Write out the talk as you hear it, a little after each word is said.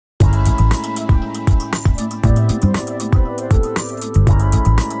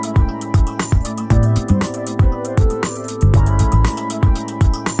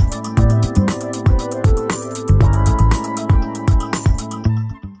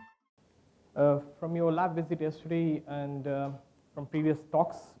from your lab visit yesterday and from previous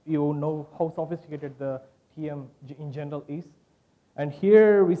talks, you know how sophisticated the TM in general is. And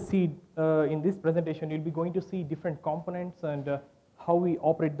here we see, in this presentation, you'll be going to see different components and how we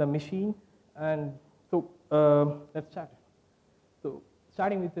operate the machine. And so let's start. So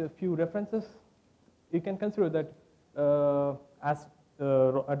starting with a few references, you can consider that, as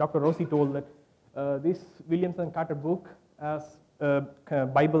Dr. Rossi told, that this Williamson Carter book as a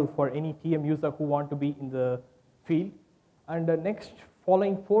Bible for any TM user who want to be in the field. And the next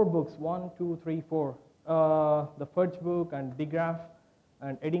following 4 books, 1, 2, 3, 4, the Fudge book and DeGraff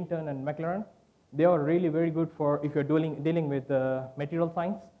and Eddington and McLaren, they are really very good for if you're dealing with material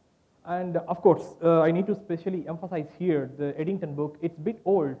science. And of course, I need to specially emphasize here the Eddington book. It's a bit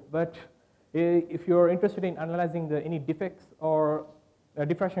old, but if you're interested in analyzing any defects or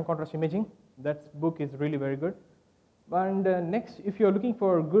diffraction contrast imaging, that book is really very good. And next, if you're looking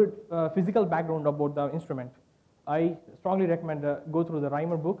for good physical background about the instrument, I strongly recommend go through the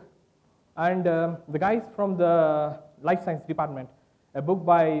Reimer book. And the guys from the life science department, a book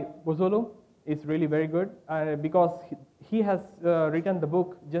by Bozzolo is really very good because he has written the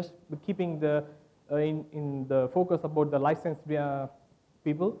book just keeping the in the focus about the life science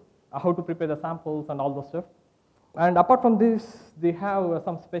people, how to prepare the samples and all those stuff. And apart from this, they have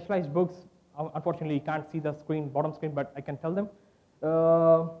some specialized books. Unfortunately, you can't see the screen, bottom screen, but I can tell them.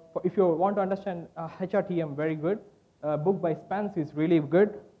 If you want to understand HRTM, very good. Book by Spence is really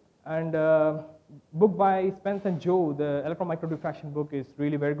good. And book by Spence and Joe, the electron microdiffraction book, is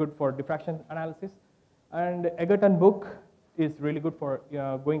really very good for diffraction analysis. And Egerton book is really good for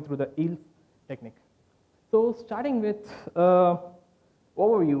going through the yield technique. So starting with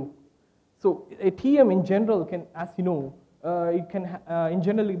overview. So a TM in general can, as you know, it can in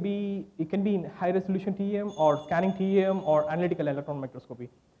generally be, it can be in high resolution TM or scanning TM or analytical electron microscopy.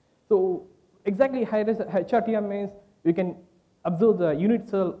 So exactly HRTM means we can observe the unit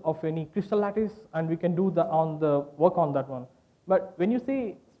cell of any crystal lattice and we can do the work on that one. But when you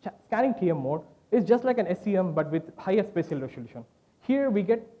say scanning TM mode, it's just like an SEM but with higher spatial resolution. Here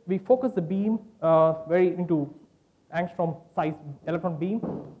we focus the beam very into angstrom size electron beam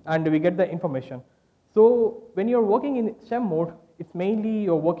and we get the information. So when you're working in SEM mode, it's mainly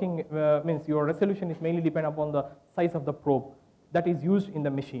you're working, means your resolution is mainly dependent upon the size of the probe that is used in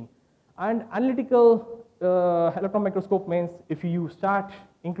the machine. And analytical electron microscope means if you start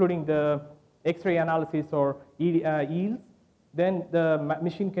including the X-ray analysis or yields, then the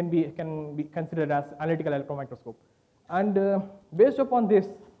machine can be considered as analytical electron microscope. And based upon this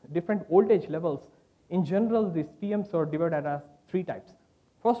different voltage levels, in general, these TMs are divided as 3 types.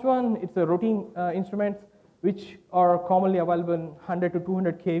 First one, it's a routine instruments which are commonly available in 100 to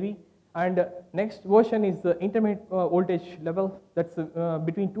 200 kV. And next version is the intermediate voltage level, that's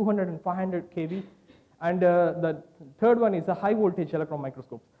between 200 and 500 kV. And the third one is a high voltage electron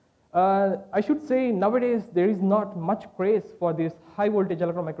microscopes. I should say nowadays there is not much craze for these high voltage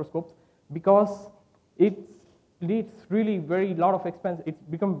electron microscopes because it needs really very lot of expense. It's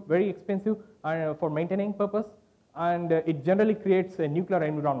become very expensive for maintaining purpose, and it generally creates a nuclear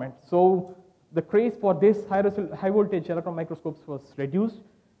environment. So the craze for this high voltage electron microscopes was reduced.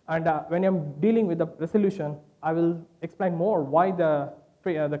 And when I'm dealing with the resolution, I will explain more why the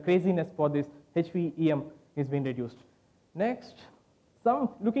craziness for this HVEM is being reduced. Next,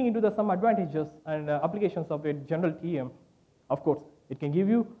 looking into some advantages and applications of a general TM. Of course, it can give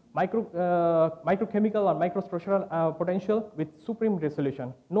you microchemical or microstructural potential with supreme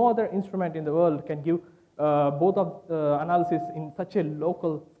resolution. No other instrument in the world can give both of analysis in such a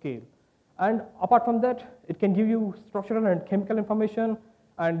local scale. And apart from that, it can give you structural and chemical information.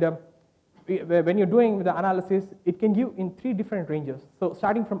 And when you're doing the analysis, it can give in 3 different ranges. So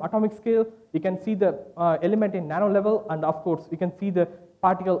starting from atomic scale, you can see the element in nano level, and of course, you can see the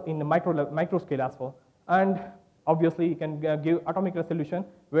particle in the micro scale as well. And obviously, you can give atomic resolution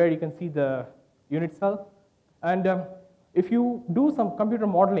where you can see the unit cell. And if you do some computer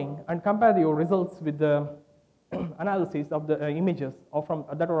modeling and compare your results with the analysis of the images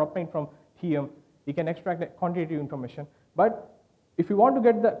that are obtained from TM, you can extract the quantitative information. But if you want to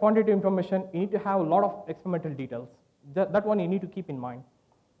get the quantitative information, you need to have a lot of experimental details. That one you need to keep in mind.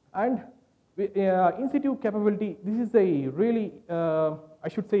 And in situ capability, this is a really, I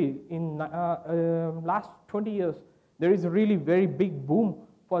should say, in last 20 years, there is a really very big boom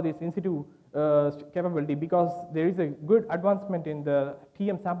for this in situ capability because there is a good advancement in the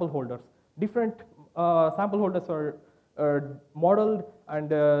TM sample holders. Different sample holders are modeled, and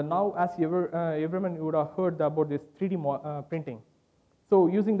now as everyone would have heard about this 3D printing. So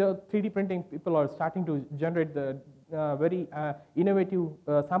using the 3D printing, people are starting to generate the very innovative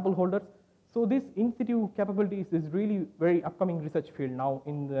sample holders. So this in situ capabilities is really very upcoming research field now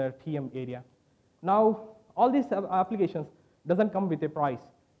in the TM area. Now, all these applications doesn't come with a price.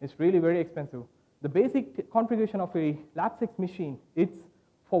 It's really very expensive. The basic configuration of a lab 6 machine, it's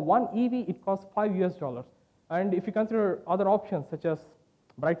for one EV, it costs $5 US. And if you consider other options such as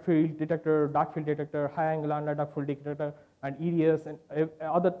bright field detector, dark field detector, high angle dark field detector, and EDS and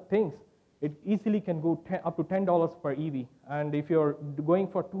other things, it easily can go up to $10 per EV. And if you're going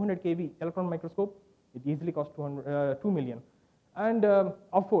for 200 kV electron microscope, it easily costs $2 million. And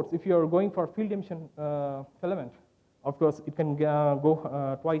of course, if you're going for field emission filament, of course, it can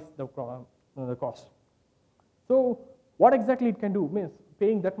go twice the cost. So what exactly it can do means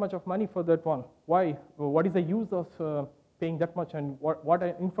paying that much of money for that one. Why? What is the use of paying that much, and what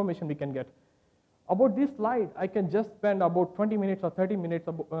information we can get? About this slide, I can just spend about 20 minutes or 30 minutes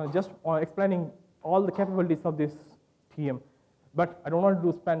just explaining all the capabilities of this TM. But I don't want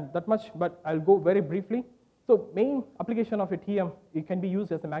to spend that much, but I'll go very briefly. So main application of a TM, it can be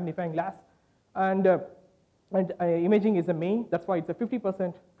used as a magnifying glass, and imaging is the main. That's why it's a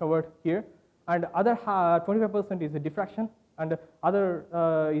 50% covered here, and other 25% is the diffraction, and other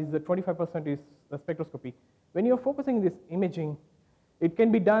is the 25% is the spectroscopy. When you're focusing this imaging, it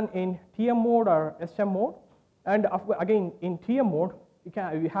can be done in TM mode or SM mode, and again in TM mode,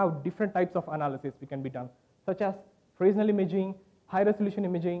 we have different types of analysis we can be done, such as Fresnel imaging, high resolution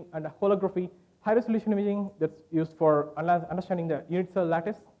imaging, and holography. High resolution imaging that's used for understanding the unit cell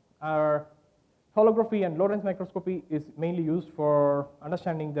lattice. Holography and Lorentz microscopy is mainly used for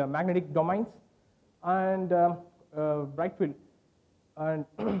understanding the magnetic domains, and bright field and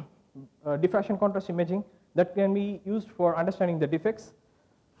diffraction contrast imaging that can be used for understanding the defects.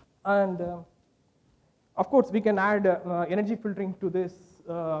 And of course, we can add energy filtering to this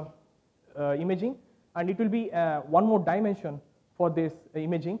imaging, and it will be one more dimension for this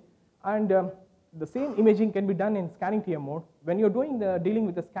imaging. And the same imaging can be done in scanning TM mode. When you're dealing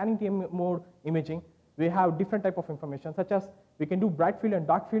with the scanning TM mode imaging, we have different type of information, such as we can do bright field and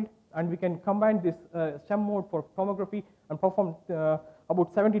dark field, and we can combine this STEM mode for tomography and perform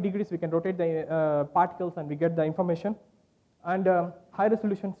about 70 degrees. We can rotate the particles and we get the information. And high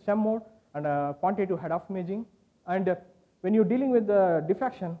resolution STEM mode and quantitative head-off imaging. And when you're dealing with the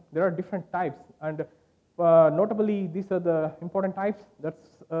diffraction, there are different types. And notably, these are the important types.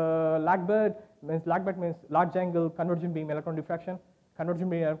 That's LACBED means large angle convergent beam electron diffraction, convergent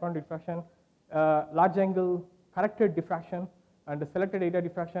beam electron diffraction, large angle corrected diffraction, and selected area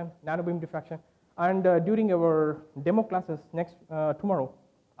diffraction, nano beam diffraction. And during our demo classes tomorrow,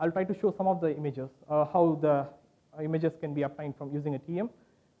 I'll try to show some of the images, how the images can be obtained from using a TM.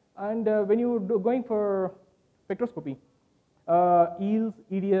 And when you're going for spectroscopy, EELs,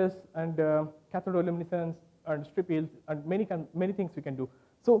 EDS, and cathodoluminescence, and strip yields, and many things we can do.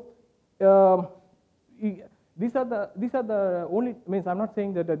 So these are the only, means I'm not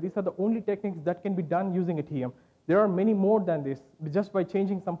saying that these are the only techniques that can be done using a TM. There are many more than this, just by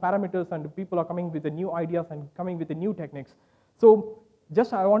changing some parameters, and people are coming with the new ideas and coming with the new techniques. So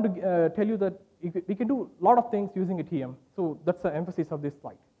just I want to tell you that we can do a lot of things using a TM. So that's the emphasis of this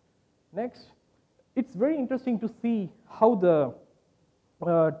slide. Next, it's very interesting to see how the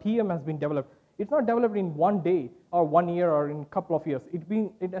TM has been developed. It's not developed in one day or 1 year or in a couple of years.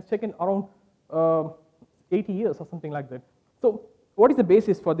 It has taken around 80 years or something like that. So what is the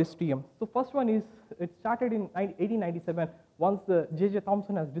basis for this TM? So first one is, it started in 1897 once the J.J.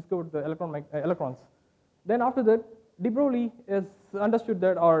 Thomson has discovered the electrons. Then after that, de Broglie has understood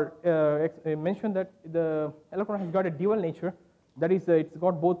that, or mentioned that the electron has got a dual nature. That is, it's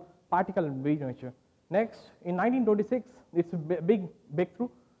got both particle and wave nature. Next, in 1926, it's a big breakthrough.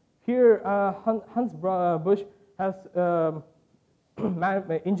 Here, Hans Busch has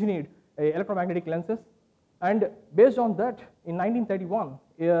engineered electromagnetic lenses, and based on that, in 1931,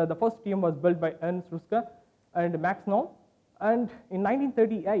 the first TM was built by Ernst Ruska and Max Knoll, and in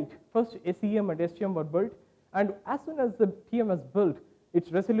 1938, first SEM and STM were built, and as soon as the TM was built,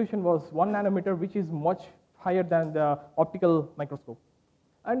 its resolution was 1 nanometer, which is much higher than the optical microscope.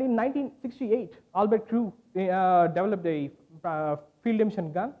 And in 1968, Albert Crew developed a field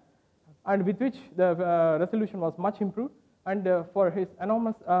emission gun, and with which the resolution was much improved. And for his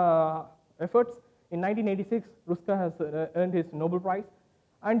enormous efforts, in 1986, Ruska has earned his Nobel Prize.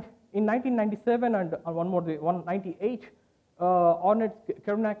 And in 1997 and 198, Ornette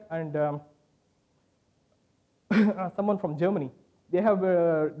Kernak and someone from Germany, they have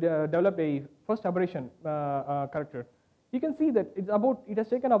developed a first aberration corrector. You can see that it has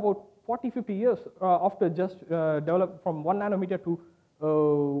taken about 40-50 years after just develop from 1 nanometer to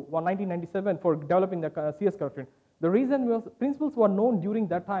 1997 for developing the CS corrector. The reason was principles were known during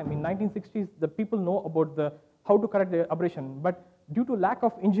that time. In 1960s, the people know about how to correct the aberration, but due to lack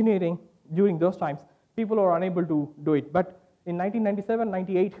of engineering during those times, people were unable to do it. But in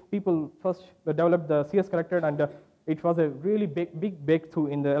 1997-98, people first developed the CS corrector, and it was a really big breakthrough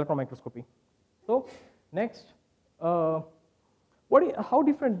in the electron microscopy. So next, how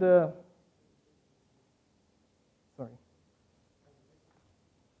different the, sorry.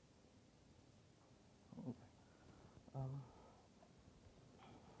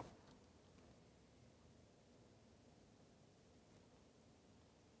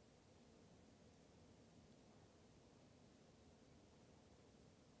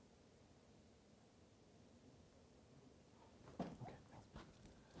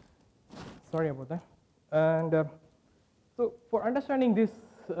 Sorry about that. And so for understanding this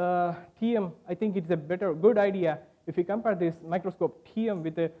TM, I think it's a good idea if we compare this microscope TM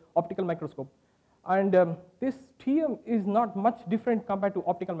with an optical microscope. And this TM is not much different compared to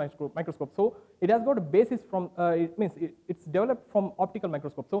optical microscope. So it has got a basis from, it means it's developed from optical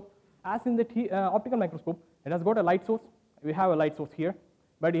microscope. So as in the optical microscope, it has got a light source. We have a light source here,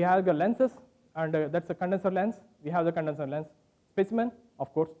 but you have the lenses, and that's a condenser lens. We have the condenser lens. Specimen,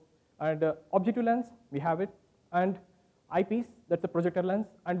 of course. And objective lens, we have it, and eyepiece, that's a projector lens,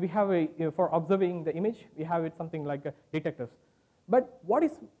 and we have for observing the image, we have it something like detectors. But what is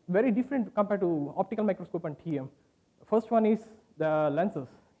very different compared to optical microscope and TM? First one is the lenses.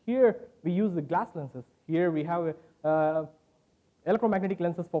 Here we use the glass lenses. Here we have electromagnetic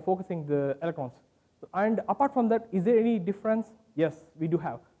lenses for focusing the electrons. And apart from that, is there any difference? Yes, we do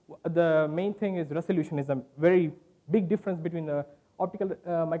have. The main thing is resolution is a very big difference between the optical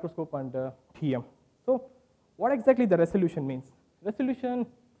microscope and TM. So what exactly the resolution means? Resolution,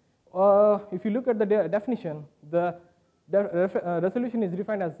 if you look at the definition, the resolution is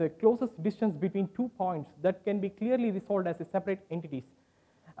defined as the closest distance between 2 points that can be clearly resolved as a separate entities.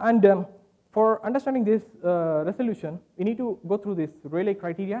 And for understanding this resolution, we need to go through this Rayleigh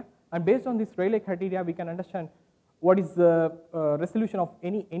criteria, and based on this Rayleigh criteria, we can understand what is the resolution of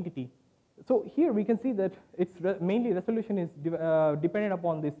any entity. So here we can see that its mainly resolution is dependent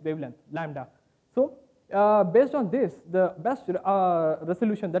upon this wavelength, lambda. So based on this, the best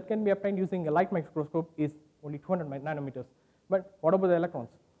resolution that can be obtained using a light microscope is only 200 nanometers. But what about the electrons?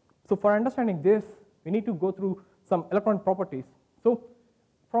 So for understanding this, we need to go through some electron properties. So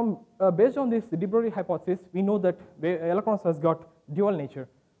from based on this de Broglie hypothesis, we know that electrons has got dual nature.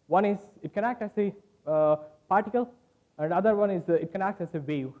 One is it can act as a particle, and other one is it can act as a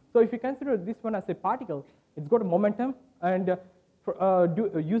wave. So if you consider this one as a particle, it's got a momentum, and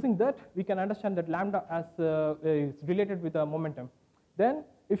using that, we can understand that lambda as is related with a momentum. Then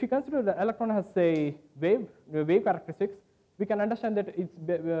if you consider the electron has a wave characteristics, we can understand that it's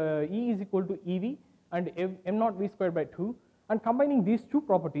E is equal to EV and m naught v squared by 2. And combining these two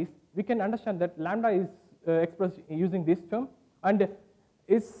properties, we can understand that lambda is expressed using this term, and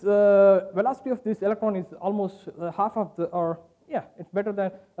its velocity of this electron is almost half of the, or yeah, it's better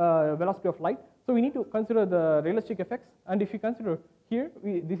than velocity of light. So we need to consider the realistic effects, and if you consider here,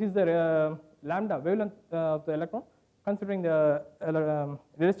 this is the lambda wavelength of the electron, considering the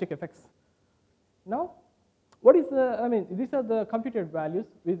realistic effects. Now, what is the, I mean, these are the computed values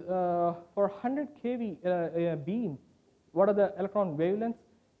with for 100 kV beam, what are the electron wavelengths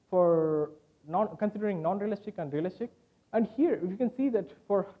for considering non-realistic and realistic. And here you can see that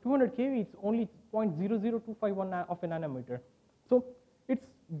for 200 kV it's only 0.00251 of a nanometer. So it's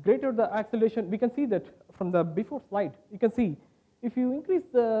greater the acceleration. We can see that from the before slide. You can see if you increase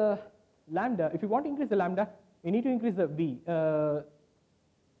the lambda, if you want to increase the lambda, you need to increase the v.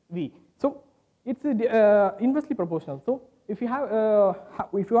 So it's inversely proportional. So if you have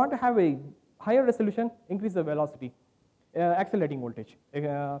if you want to have a higher resolution, increase the velocity, accelerating voltage.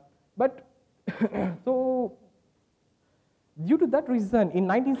 But so due to that reason, in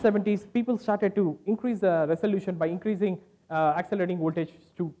 1970s, people started to increase the resolution by increasing accelerating voltage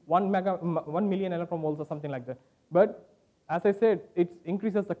to 1 million electron volts or something like that. But as I said, it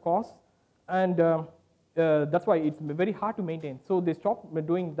increases the cost, and that's why it's very hard to maintain. So they stopped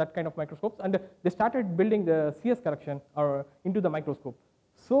doing that kind of microscopes, and they started building the CS correction or into the microscope.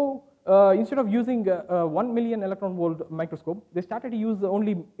 So instead of using 1 million electron volt microscope, they started to use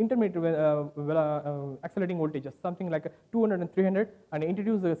only intermediate accelerating voltages, something like 200 and 300, and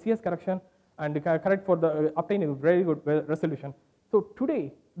introduce the CS correction and correct for the obtain a very good resolution. So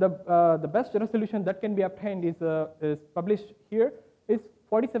today, the best resolution that can be obtained is published here is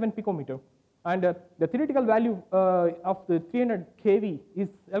 47 picometer, and the theoretical value of the 300 kV is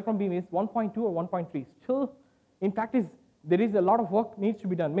electron beam is 1.2 or 1.3. Still, in practice, there is a lot of work needs to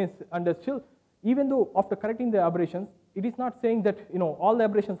be done, and still even though after correcting the aberrations, it is not saying that all the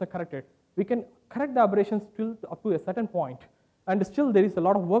aberrations are corrected. We can correct the aberrations till up to a certain point, and still there is a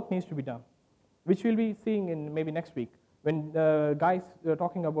lot of work needs to be done, which we'll be seeing in maybe next week when the guys are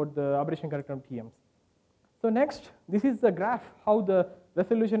talking about the aberration corrector of TMs. So next, this is the graph how the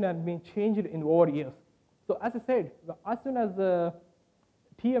resolution has been changed in over years. So as I said, as soon as the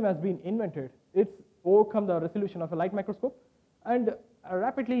TM has been invented, it's overcome the resolution of a light microscope, and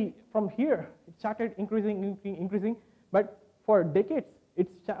rapidly from here it started increasing, but for decades it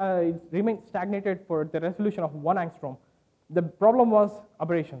remained stagnated for the resolution of 1 angstrom. The problem was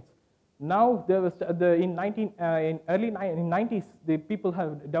aberrations. Now there was in early 90s, the people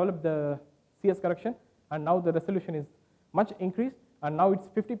have developed the CS correction, and now the resolution is much increased, and now it's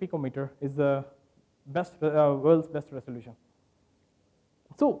 50 picometer is the best world's best resolution.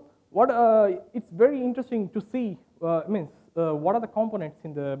 So what it's very interesting to see what are the components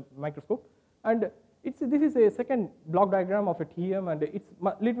in the microscope, and this is a second block diagram of a TM, and it's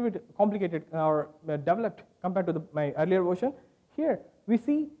a little bit complicated or developed compared to my earlier version. Here we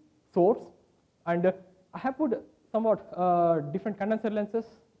see source, and I have put somewhat different condenser lenses,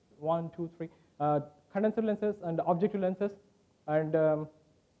 1, 2, 3 condenser lenses and objective lenses, and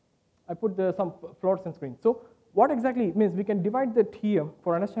I put some fluorescent screen. So what exactly means we can divide the TM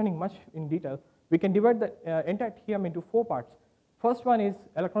for understanding much in detail. We can divide the entire TM into 4 parts. First one is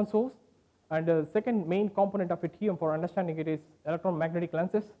electron source, and the second main component of a TM for understanding it is electromagnetic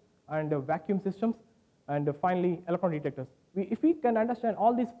lenses and vacuum systems, and finally electron detectors. If we can understand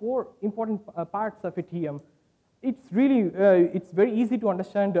all these 4 important parts of a TM, it's really it's very easy to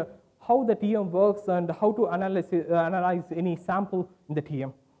understand how the TM works and how to analyze any sample in the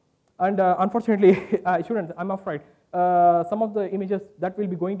TM. And unfortunately, I'm afraid, some of the images that we'll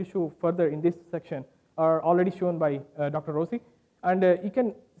be going to show further in this section are already shown by Dr. Rossi, and you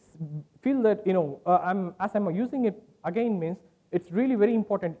can feel that as I'm using it again means it's really very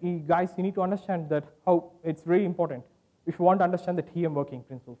important. Guys, you need to understand that how it's very important if you want to understand the TM working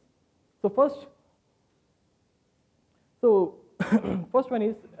principles. So first one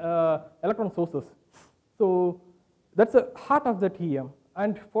is electron sources. So that's the heart of the TM.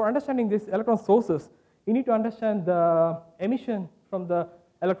 And for understanding these electron sources, you need to understand the emission from the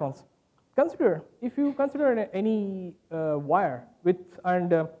electrons. If you consider any wire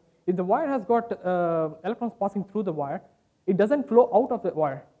if the wire has got electrons passing through the wire, it doesn't flow out of the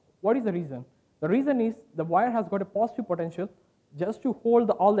wire. What is the reason? The reason is the wire has got a positive potential just to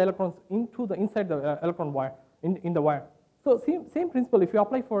hold all the electrons inside the electron wire in the wire. So same principle if you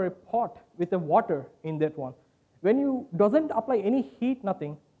apply for a pot with the water in that one. When you doesn't apply any heat,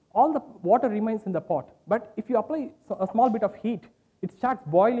 nothing, all the water remains in the pot. But if you apply a small bit of heat, it starts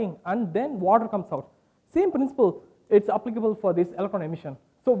boiling and then water comes out. Same principle, it's applicable for this electron emission.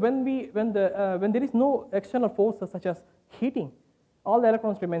 So when there is no external forces such as heating, all the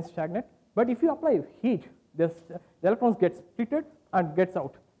electrons remain stagnant. But if you apply heat, the electrons get splitted and gets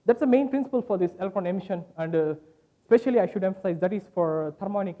out. That's the main principle for this electron emission, and especially I should emphasize that is for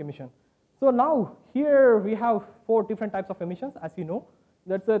thermionic emission. So now here we have 4 different types of emissions, as you know.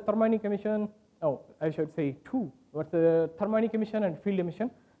 That's a thermionic emission. Oh, I should say 2. What's the thermionic emission and field emission?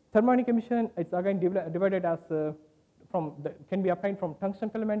 Thermionic emission, it's again divided as can be obtained from tungsten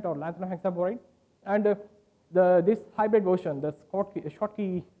filament or lanthanum hexaboride, and this hybrid version, the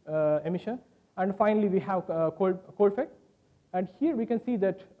Schottky emission, and finally we have cold effect. And here we can see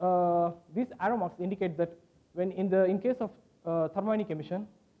that these arrow marks indicate that when in case of thermionic emission,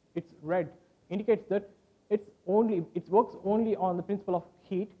 it's red, indicates that it works only on the principle of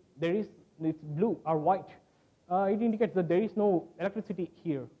heat. It's blue or white. It indicates that there is no electricity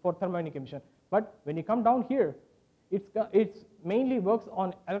here for thermionic emission. But when you come down here, it's mainly works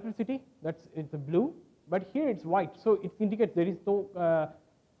on electricity. It's blue, but here it's white. So it indicates there is no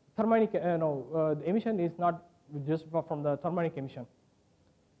thermionic. The emission is not just from the thermionic emission.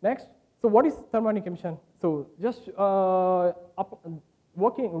 Next, so what is thermionic emission? So just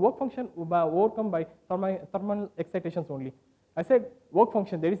work function overcome by thermal excitations only. I said work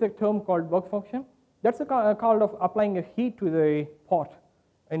function. There is a term called work function. That's called of applying a heat to the pot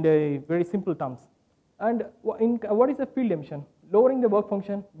in the very simple terms. And what is the field emission? Lowering the work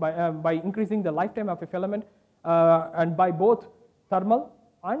function by increasing the lifetime of a filament and by both thermal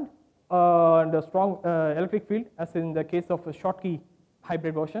and the strong electric field, as in the case of a Schottky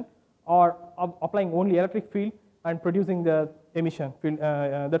hybrid version, or applying only electric field and producing the emission field,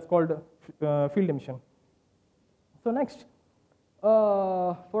 that's called field emission. So next,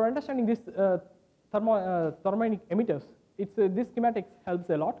 for understanding this thermionic emitters, this schematic helps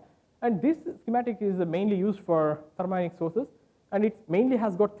a lot, and this schematic is mainly used for thermionic sources. and it mainly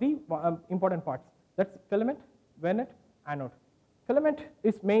has got three important parts. That's filament, venet, anode. Filament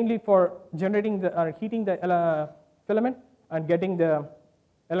is mainly for generating the heating the filament and getting the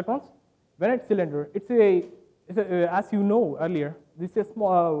electrons. Venet cylinder, it's a as you know earlier, this is a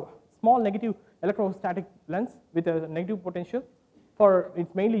small negative electrostatic lens with a negative potential.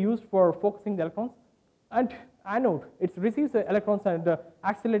 It's mainly used for focusing the electrons. And anode, it receives the electrons and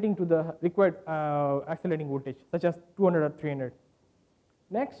accelerating to the required accelerating voltage, such as 200 or 300.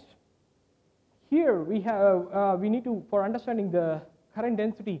 Next, here we have we need to, for understanding the current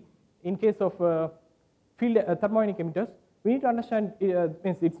density in case of field thermionic emitters, we need to understand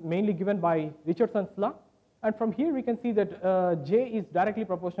means it's mainly given by Richardson's law, and from here we can see that J is directly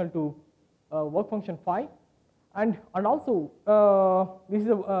proportional to work function phi, and also this is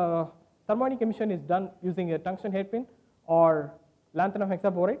a thermionic emission is done using a tungsten hairpin or lanthanum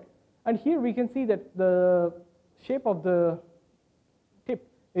hexaborate, and here we can see that the shape of the tip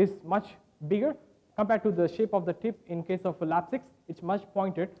is much bigger compared to the shape of the tip in case of lab 6. It's much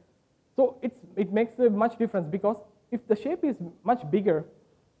pointed, so it makes a much difference, because if the shape is much bigger,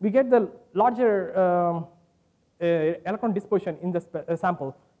 we get the larger electron dispersion in the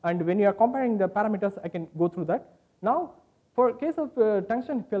sample, and when you are comparing the parameters, I can go through that. Now, for case of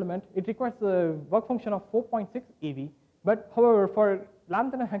tungsten filament, it requires a work function of 4.6 eV, but however, for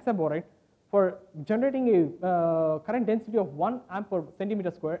lanthanum hexaborate, for generating a current density of 1 amp per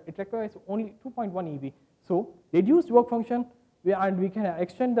centimeter square, it requires only 2.1 eV. So, reduced work function, and we can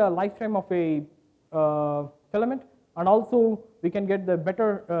extend the lifetime of a filament, and also we can get the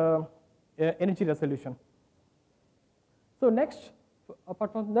better energy resolution. So next,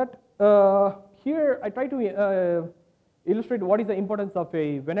 apart from that, here I try to illustrate what is the importance of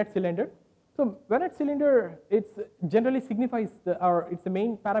a Venet cylinder. So Venet cylinder, it's generally signifies it's the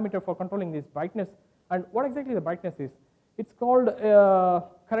main parameter for controlling this brightness. And what exactly the brightness is? It's called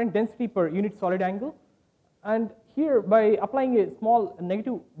current density per unit solid angle. And here, by applying a small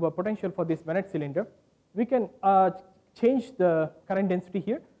negative potential for this Venet cylinder, we can change the current density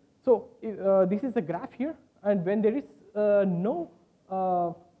here. So this is the graph here, and when there is no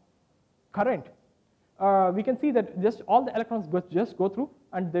current, we can see that just all the electrons just go through,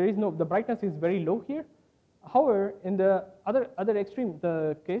 and there is no, the brightness is very low here. However, in the other extreme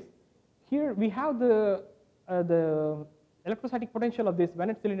the case, here we have the electrostatic potential of this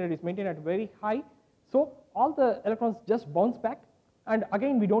Venet cylinder is maintained at very high, so all the electrons just bounce back, and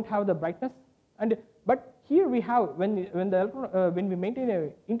again we don't have the brightness. And but here we have, when we maintain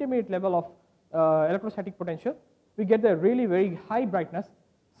an intermediate level of electrostatic potential, we get the really very high brightness.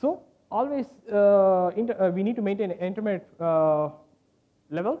 So always we need to maintain an intermediate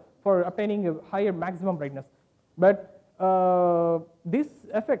level for obtaining a higher maximum brightness. But this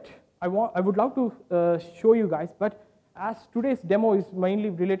effect I would love to show you guys, but as today's demo is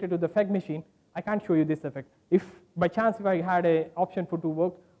mainly related to the FEG machine, I can't show you this effect. If by chance if I had an option to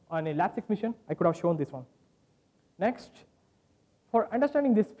work on a lab 6 mission, I could have shown this one. Next, for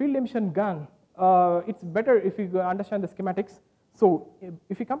understanding this field emission gun, it's better if you understand the schematics. So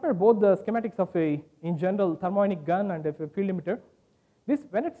if you compare both the schematics of a, in general, thermionic gun and a field emitter, this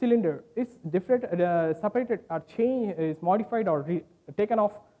Venet cylinder is different, separated or changed, is modified or taken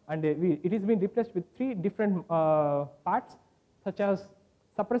off, and it has been replaced with 3 different parts, such as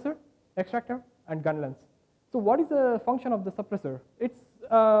suppressor, extractor, and gun lens. So what is the function of the suppressor? It's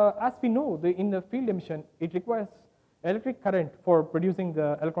as we know, in the field emission, it requires electric current for producing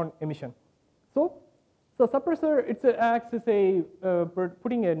the electron emission. So suppressor, it acts as a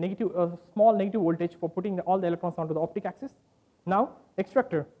putting a small negative voltage for putting all the electrons onto the optic axis. Now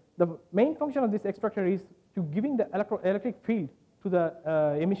extractor, the main function of this extractor is to giving the electric field to the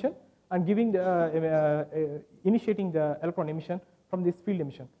emission and giving the initiating the electron emission from this field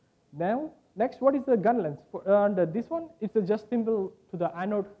emission. Now next, what is the gun lens? And this one is just simple to the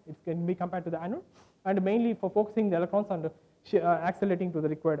anode. It can be compared to the anode, and mainly for focusing the electrons and accelerating to the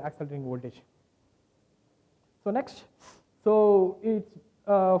required accelerating voltage. So next, so it's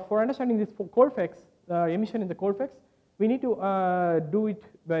for understanding this Colfax emission in the Colfax, we need to do it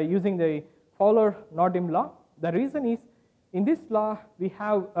by using the Fowler-Nordheim law. The reason is, in this law we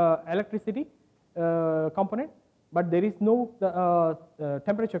have electricity component, but there is no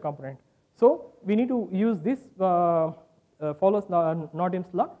temperature component. So we need to use this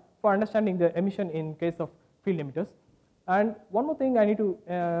Fowler-Nordheim's law for understanding the emission in case of field emitters. And one more thing I need to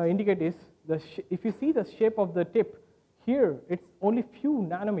indicate is, if you see the shape of the tip here, it's only few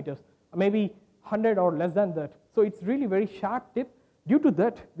nanometers, maybe 100 or less than that. So it's really very sharp tip. Due to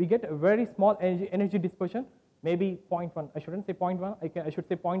that, we get a very small energy dispersion, maybe 0.1. I shouldn't say 0.1. I should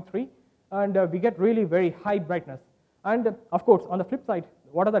say 0.3, and we get really very high brightness. And of course, on the flip side,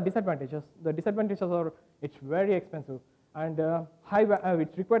 what are the disadvantages? The disadvantages are it's very expensive, and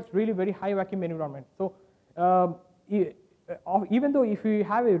it requires really very high vacuum environment. So even though if you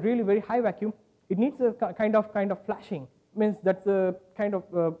have a really very high vacuum, it needs a kind of flashing. Means that's a kind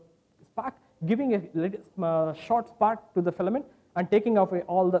of spark, giving a short spark to the filament and taking away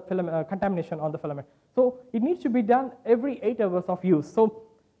all the contamination on the filament. So it needs to be done every 8 hours of use. So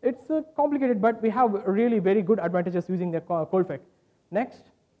it's complicated, but we have really very good advantages using the Schottky. Next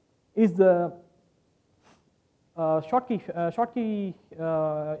is the Schottky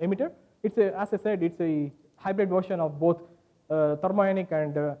emitter. It's as I said, it's a hybrid version of both thermionic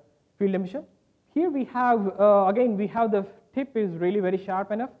and field emission. Here we have again we have the tip is really very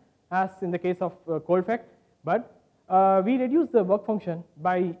sharp enough, as in the case of Schottky, but we reduce the work function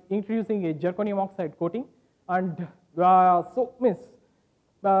by introducing a zirconium oxide coating, and so means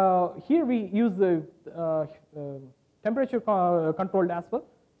here we use the temperature controlled as well.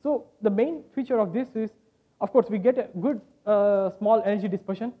 So the main feature of this is, of course, we get a good small energy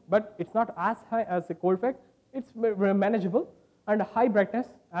dispersion, but it's not as high as a Schottky. It's very manageable, and high brightness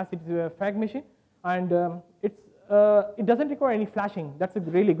as it's a fag machine, and it doesn't require any flashing. That's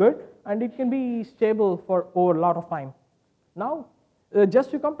really good, and it can be stable for over a lot of time. Now, just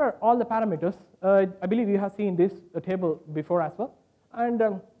to compare all the parameters, I believe you have seen this table before as well.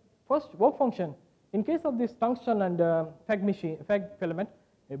 And first, work function. In case of this tungsten and fag filament,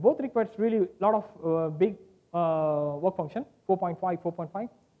 it both requires really a lot of big work function, 4.5.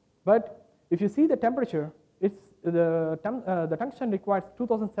 But if you see the temperature, it's the tungsten requires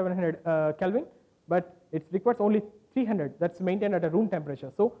 2,700 Kelvin, but it requires only 300. That's maintained at a room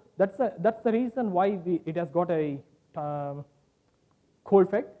temperature. So that's the reason why it has got a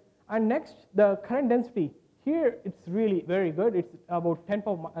Schottky. And next, the current density. Here it's really very good. It's about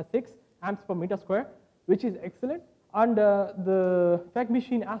 10⁶ amps per meter square, which is excellent. And the fag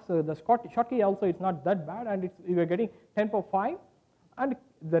machine, as the Schottky also, it's not that bad, and we are getting 10⁵. And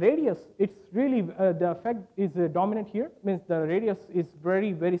the radius, it's really the fag is dominant here. Means the radius is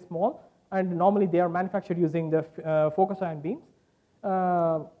very very small, and normally they are manufactured using the focus ion beams.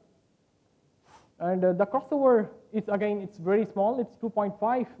 And the crossover is again it's very small. It's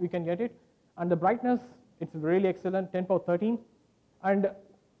 2.5. We can get it, and the brightness, it's really excellent, 10⁻13, and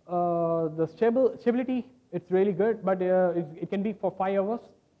the stability, it's really good, but it can be for 5 hours.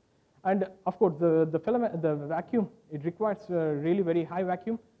 And of course, the filament, the vacuum, it requires really very high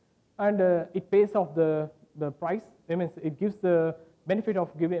vacuum, and it pays off the price. That means it gives the benefit of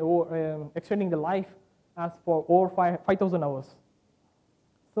extending the life as for over 5,000 hours.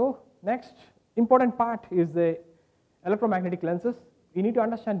 So next important part is the electromagnetic lenses. You need to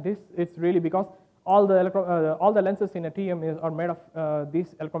understand this. It's really because all the lenses in a TM are made of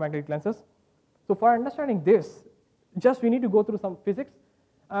these electromagnetic lenses. So for understanding this, just we need to go through some physics.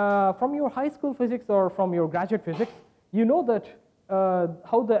 From your high school physics or from your graduate physics, you know that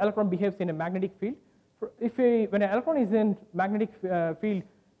how the electron behaves in a magnetic field. When an electron is in magnetic field,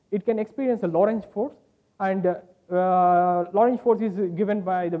 it can experience a Lorentz force, and Lorentz force is given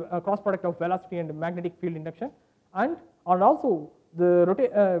by the cross product of velocity and magnetic field induction, and also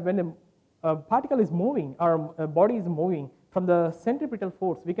when a particle is moving or a body is moving from the centripetal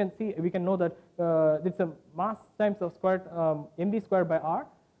force, we can know that it's a mass times of squared mv squared by r.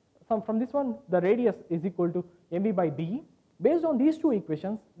 From this one, the radius is equal to mv by d. Based on these two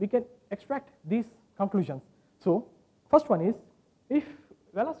equations, we can extract these conclusions. So first one is, if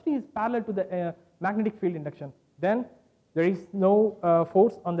velocity is parallel to the magnetic field induction, then there is no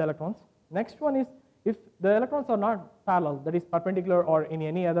force on the electrons. Next one is, if the electrons are not parallel, that is perpendicular or in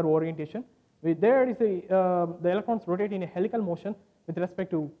any other orientation, there is the electrons rotate in a helical motion with respect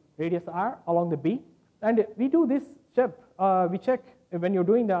to radius r along the b. And we do this step, we check when you're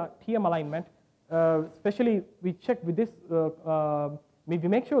doing the TM alignment, especially we check with this, we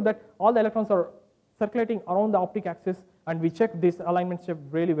make sure that all the electrons are circulating around the optic axis, and we check this alignment step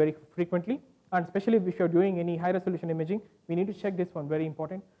really very frequently. And especially if you're doing any high resolution imaging, we need to check this one, very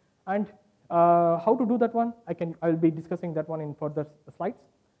important. And how to do that one, I'll be discussing that one in further slides.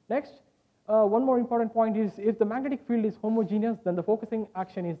 Next, one more important point is, if the magnetic field is homogeneous, then the focusing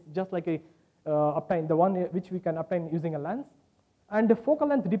action is just like the one which we can obtain using a lens. And the focal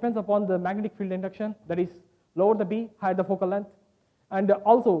length depends upon the magnetic field induction, that is, lower the B, higher the focal length. And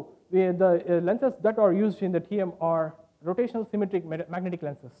also, the lenses that are used in the TM are rotational symmetric magnetic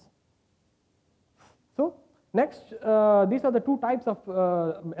lenses. So next, these are the two types of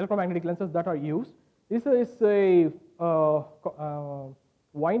electromagnetic lenses that are used. This is a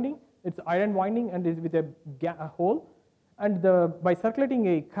winding. It's iron winding and is with a hole. And by circulating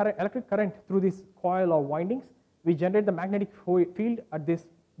a electric current through this coil or windings, we generate the magnetic field at these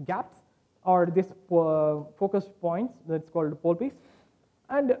gaps or these focused points, that's called pole piece.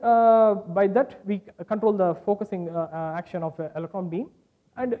 And by that we control the focusing action of the electron beam.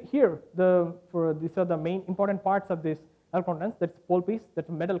 And here these are the main important parts of this electron lens. That's pole piece, that's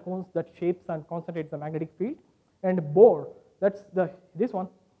metal cones that shapes and concentrates the magnetic field, and bore, that's this one,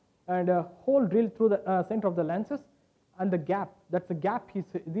 and a hole drilled through the center of the lenses, and the gap, that's the gap.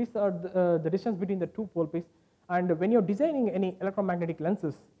 These are the distance between the two pole pieces. And when you're designing any electromagnetic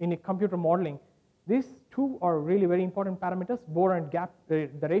lenses in a computer modeling, these two are really very important parameters: bore and gap, the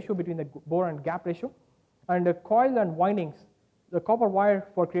ratio between the bore and gap ratio, and the coil and windings, the copper wire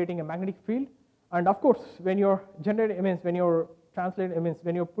for creating a magnetic field. And of course, when you're generating, when you're translating,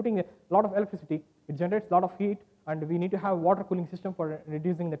 when you're putting a lot of electricity, it generates a lot of heat, and we need to have water cooling system for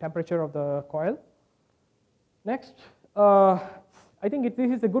reducing the temperature of the coil. Next, I think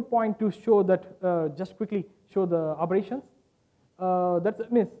this is a good point to show that, just quickly show the aberrations.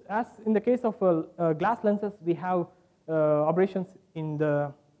 That means, as in the case of glass lenses, we have aberrations in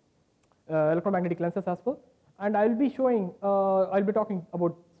the electromagnetic lenses as well. And I'll be showing,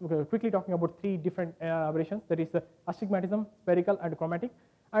 quickly talking about three different aberrations, that is astigmatism, spherical, and chromatic.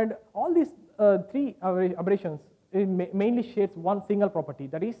 And all these three aberrations mainly shares one single property,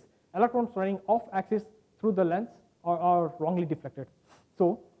 that is electrons running off axis through the lens are wrongly deflected.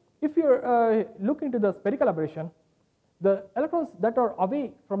 So if you look into the spherical aberration, the electrons that are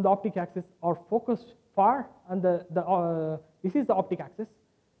away from the optic axis are focused far, and this is the optic axis.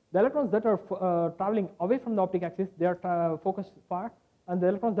 The electrons that are traveling away from the optic axis, they are focused far, and the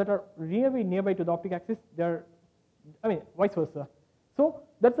electrons that are really nearby to the optic axis, they are, vice versa. So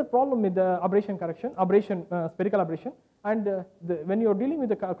that's the problem with the aberration correction, spherical aberration. And when you're dealing with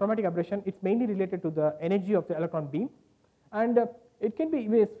the chromatic aberration, it's mainly related to the energy of the electron beam. And it can be,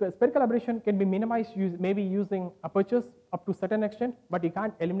 spherical aberration can be minimized maybe using apertures up to a certain extent, but you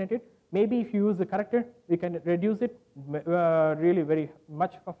can't eliminate it. Maybe if you use the corrector, we can reduce it really very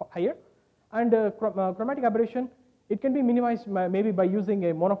much higher. And chromatic aberration, it can be minimized maybe by using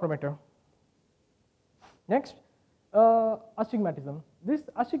a monochromator. Next, astigmatism. This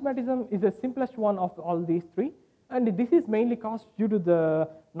astigmatism is the simplest one of all these three, and this is mainly caused due to the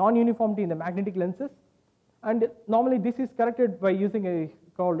non-uniformity in the magnetic lenses. And normally this is corrected by using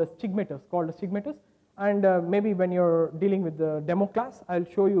called stigmators. And maybe when you're dealing with the demo class, I'll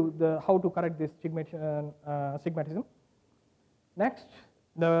show you how to correct this astigmatism. Next,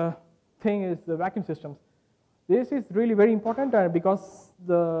 the thing is the vacuum systems. This is really very important because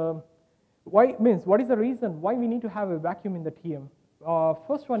what is the reason why we need to have a vacuum in the TM?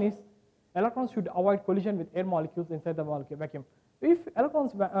 First one is electrons should avoid collision with air molecules inside the vacuum. If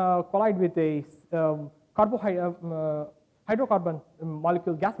electrons collide with a hydrocarbon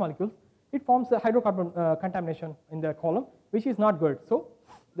molecule, gas molecules, it forms a hydrocarbon contamination in the column, which is not good. So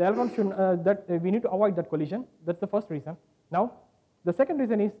the electrons should we need to avoid that collision. That's the first reason. Now, the second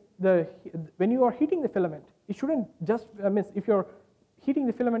reason is when you are heating the filament, it shouldn't just if you're heating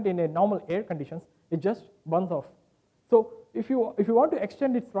the filament in a normal air conditions, it just burns off. So if you want to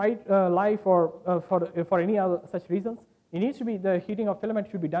extend its life or for any other such reasons, it needs to be the heating of filament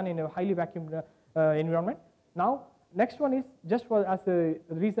should be done in a highly vacuumed environment. Now, next one is just for as the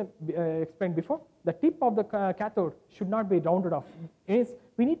reason explained before, the tip of the cathode should not be rounded off. We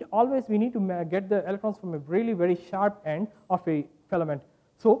need to get the electrons from a really very sharp end of a filament.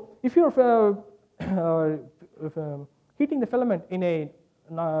 So if you're heating the filament in a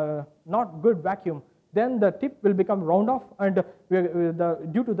not good vacuum, then the tip will become round off, and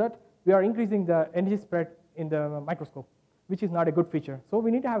due to that we are increasing the energy spread in the microscope, which is not a good feature. So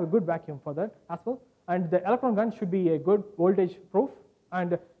we need to have a good vacuum for that as well. And the electron gun should be a good voltage proof,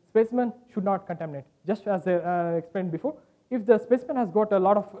 and specimen should not contaminate. Just as I explained before, if the specimen has got a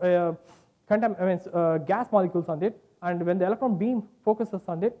lot of gas molecules on it, and when the electron beam focuses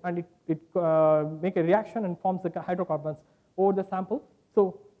on it, and it make a reaction and forms the hydrocarbons over the sample,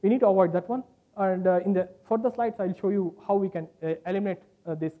 so we need to avoid that one. And in the further slides, I'll show you how we can eliminate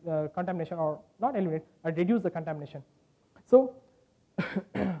this contamination, or not eliminate, but reduce the contamination. So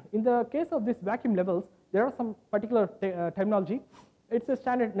in the case of this vacuum levels, there are some particular terminology. It's a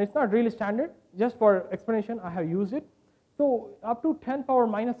standard, it's not really standard, just for explanation I have used it. So up to 10 power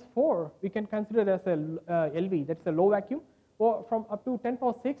minus 4, we can consider as a LV, that's a low vacuum. Or from up to 10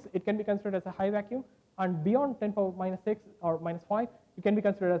 power 6, it can be considered as a high vacuum. And beyond 10 power minus 6 or minus 5, it can be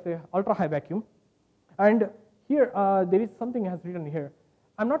considered as a ultra high vacuum. And here there is something has written here.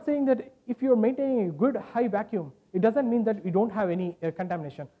 I'm not saying that if you're maintaining a good high vacuum, it doesn't mean that we don't have any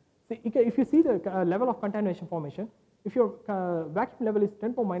contamination. So if you see the level of contamination formation, if your vacuum level is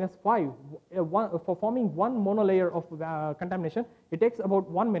 10 to minus 5, for forming one monolayer of contamination, it takes about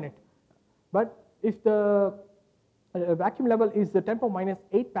 1 minute. But if the vacuum level is 10 to minus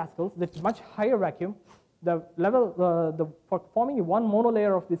 8 pascals, that's much higher vacuum, the level for forming one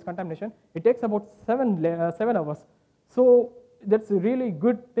monolayer of this contamination, it takes about 7 hours. So that's a really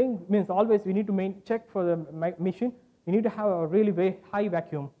good thing. Means always we need to check for the machine. You need to have a really very high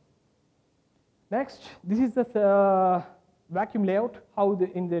vacuum. Next, this is the vacuum layout. How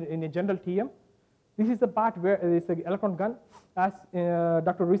in a general TM. This is the part where there is an electron gun, as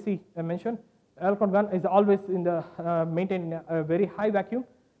Dr. Risi mentioned. Electron gun is always maintained in a very high vacuum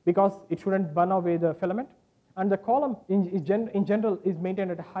because it shouldn't burn away the filament. And the column in general is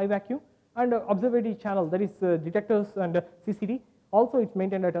maintained at a high vacuum. And observatory channel, that is detectors and CCD, also it's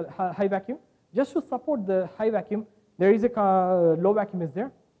maintained at a high vacuum. Just to support the high vacuum, there is a low vacuum is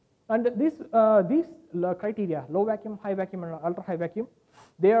there. And these criteria, low vacuum, high vacuum, and ultra high vacuum,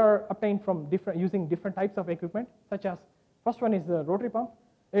 they are obtained from using different types of equipment, such as first one is the rotary pump.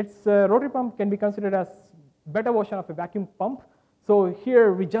 Its rotary pump can be considered as better version of a vacuum pump. So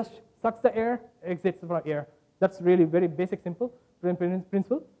here we just sucks the air, exits the air. That's really very basic, simple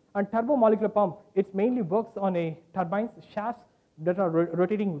principle. And turbomolecular pump, it mainly works on a turbines shafts that are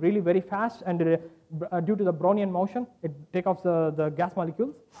rotating really very fast, and due to the Brownian motion, it takes off the gas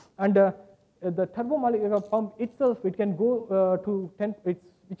molecules. And the turbomolecular pump itself, it can go to 10,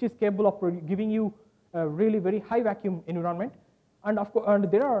 which is capable of giving you a really very high vacuum environment. And of course, and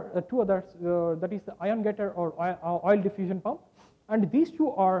there are two others, that is the ion getter or oil diffusion pump. And these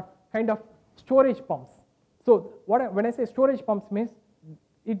two are kind of storage pumps. So when I say storage pumps means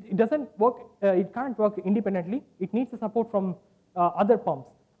it doesn't work, it can't work independently. It needs the support from other pumps.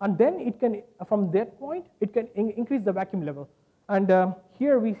 And then it can, from that point, it can increase the vacuum level. And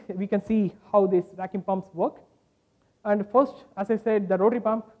here we can see how these vacuum pumps work. And first, as I said, the rotary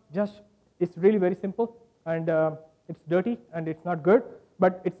pump just is really very simple, and it's dirty and it's not good,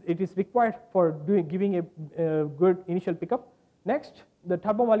 but it is required for giving a good initial pickup. Next, the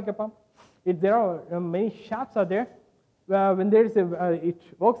turbomolecular pump. There are many shafts are there. When there is it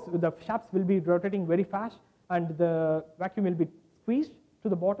works, the shafts will be rotating very fast, and the vacuum will be squeezed to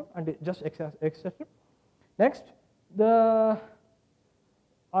the bottom and it just extracted. Next, the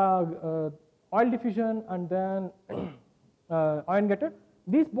oil diffusion and then ion getter.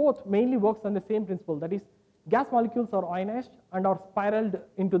 These both mainly works on the same principle, that is gas molecules are ionized and are spiraled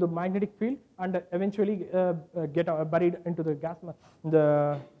into the magnetic field and eventually get buried into the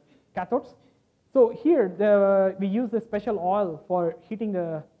the cathodes. So here we use the special oil for heating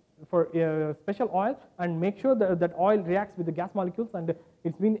special oil and make sure that oil reacts with the gas molecules and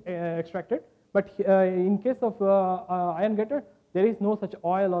it's been extracted. But in case of ion getter, there is no such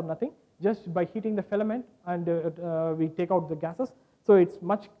oil or nothing. Just by heating the filament and we take out the gases. So it's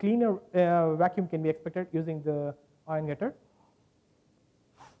much cleaner vacuum can be expected using the ion getter.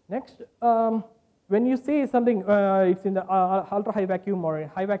 Next, when you say something it's in the ultra high vacuum or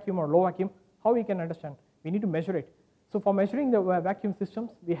high vacuum or low vacuum, how we can understand? We need to measure it. So for measuring the vacuum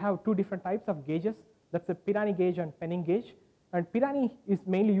systems, we have two different types of gauges. That's a Pirani gauge and Penning gauge. And Pirani is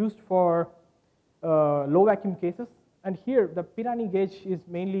mainly used for low vacuum cases. And here the Pirani gauge is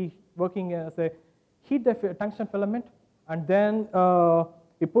mainly working as a heat the tungsten filament, and then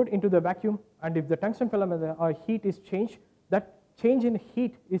we put into the vacuum, and if the tungsten filament heat is changed, that change in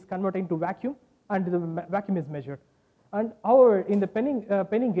heat is converted into vacuum, and the vacuum is measured. And however, in the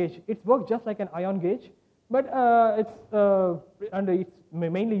Penning gauge, it works just like an ion gauge, but it's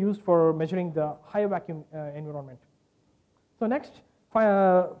mainly used for measuring the higher vacuum environment. So next,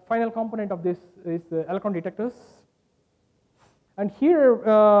 final component of this is the electron detectors. And here,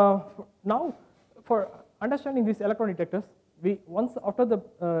 now for understanding these electron detectors, once after the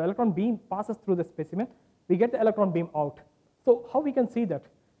electron beam passes through the specimen, we get the electron beam out. So how we can see that?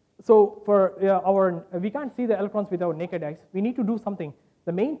 So for we can't see the electrons with our naked eyes. We need to do something.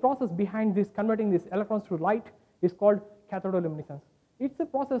 The main process behind this converting these electrons to light is called cathodoluminescence. It's a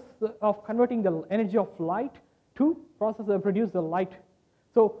process of converting the energy of light to produce the light.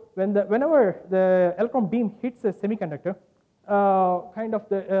 So whenever the electron beam hits a semiconductor,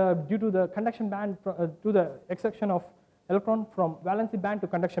 due to the conduction band to the extraction of electron from valency band to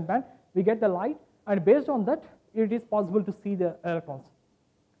conduction band, we get the light, and based on that, it is possible to see the electrons.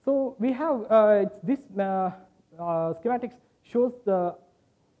 So we have this schematics shows the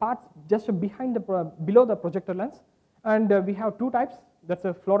parts just behind below the projector lens, and we have two types. That's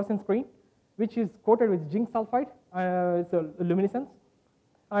a fluorescent screen, which is coated with zinc sulfide. It's a luminescence,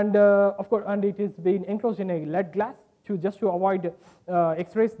 and of course, and it is being enclosed in a lead glass just to avoid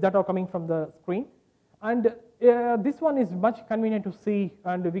X-rays that are coming from the screen. And this one is much convenient to see,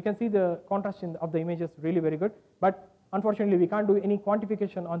 and we can see the contrast of the images really very good. But unfortunately, we can't do any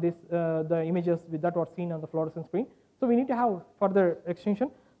quantification on this the images that were seen on the fluorescent screen. So we need to have further extension,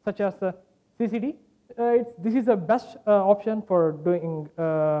 such as CCD. This is the best option for doing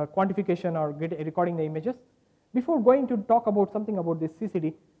quantification or recording the images. Before going to talk about something about this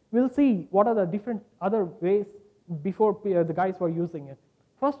CCD, we'll see what are the different other ways before the guys were using it.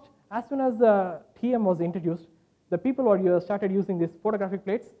 First, as soon as the TM was introduced, the people who started using these photographic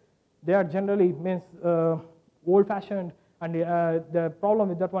plates. They are generally means old-fashioned, and the problem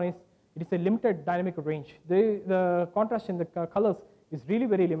with that one is it is a limited dynamic range. The contrast in the colors is really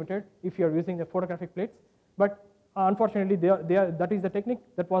very limited if you are using the photographic plates. But unfortunately, that is the technique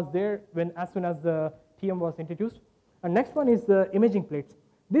that was there as soon as the TM was introduced. And next one is the imaging plates.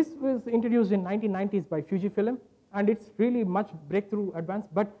 This was introduced in 1990s by Fujifilm, and it's really much breakthrough advance,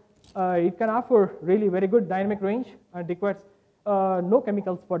 but it can offer really very good dynamic range and requires no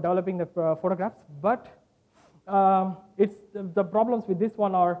chemicals for developing the photographs. But the problems with this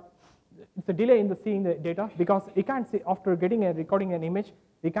one are it's a delay in the seeing the data, because you can't see after recording an image,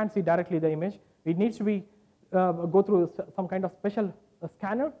 you can't see directly the image. It needs to be go through some kind of special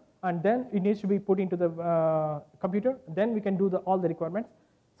scanner, and then it needs to be put into the computer. Then we can do all the requirements.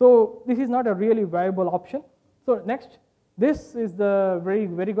 So this is not a really viable option. So next, this is the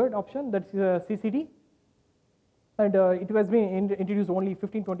very good option, that's CCD, and it was being introduced only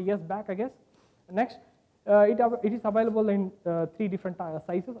 15-20 years back, I guess. Next, it is available in 3 different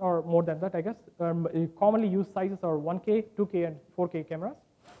sizes, or more than that, I guess. Commonly used sizes are 1K, 2K, and 4K cameras.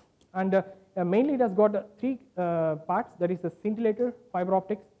 And mainly it has got 3 parts, that is the scintillator, fiber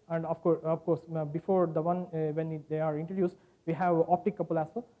optics, and of course before the one when they are introduced, we have optic couple as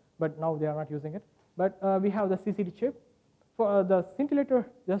well, but now they are not using it. But we have the CCD chip. For the scintillator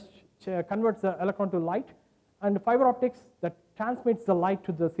just converts the electron to light, and the fiber optics that transmits the light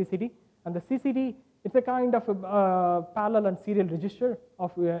to the CCD, and the CCD, it's a kind of a parallel and serial register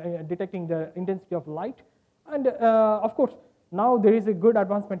of detecting the intensity of light. And of course, now there is a good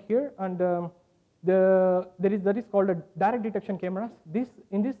advancement here, and that is called a direct detection cameras.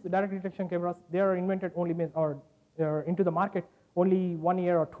 In this direct detection cameras, they are invented only into the market only 1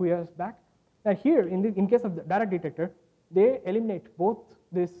 year or 2 years back. And here, in case of the direct detector, they eliminate both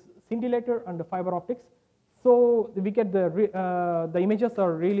this scintillator and the fiber optics. So we get the images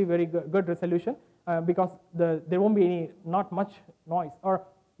are really very good resolution, because there won't be not much noise, or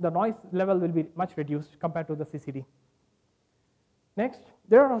the noise level will be much reduced compared to the CCD. Next,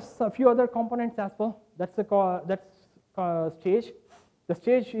 there are a few other components as well. That's stage. The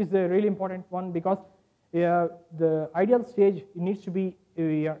stage is a really important one, because the ideal stage needs to be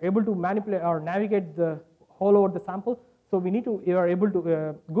we are able to manipulate or navigate the all over the sample. So we are able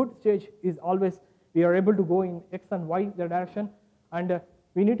to good stage is always we are able to go in X and Y direction, and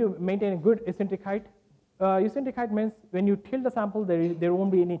we need to maintain a good eccentric height. Eccentric height means when you tilt the sample, there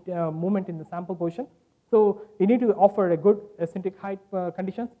won't be any movement in the sample position. So you need to offer a good eccentric height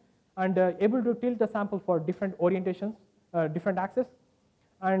conditions, and able to tilt the sample for different orientations, different axes,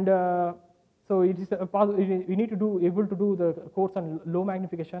 and so it is we need to able to do the course on low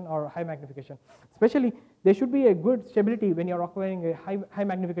magnification or high magnification. Especially, there should be a good stability when you are acquiring a high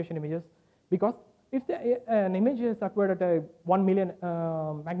magnification images, because if an image is acquired at a 1 million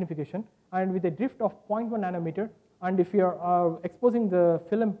magnification and with a drift of 0.1 nanometer, and if you are exposing the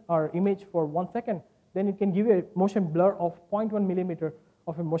film or image for 1 second, then it can give you a motion blur of 0.1 millimeter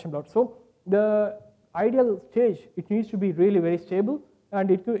of a motion blur. So the ideal stage, it needs to be really very stable, and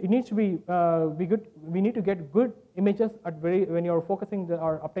it needs to be good. We need to get good images at when you are focusing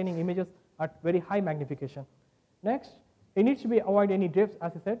or obtaining images at very high magnification. Next, it needs to be avoid any drifts,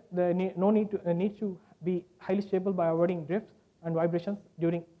 as I said. Needs to be highly stable by avoiding drifts and vibrations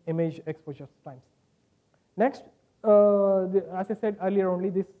during image exposure times. Next, as I said earlier, only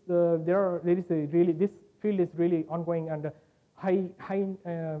this this field is really ongoing and high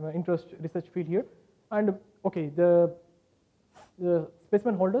interest research field here. And okay, the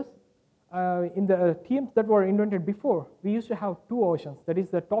specimen holders in the TMs that were invented before, we used to have 2 versions. That is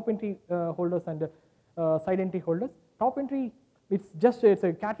the top entry holders and side entry holders. Top entry, it's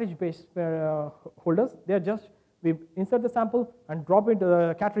a cartridge based holders. They are just we insert the sample and drop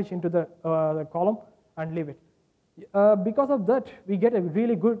the cartridge into the column and leave it. Because of that, we get a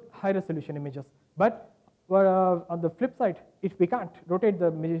really good high resolution images. But on the flip side, if we can't rotate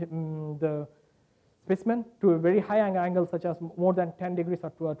the specimen to a very high angle, such as more than 10 degrees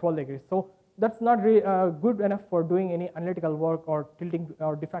or 12 degrees. So that's not really good enough for doing any analytical work or tilting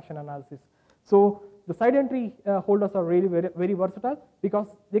or diffraction analysis. So the side entry holders are really very versatile because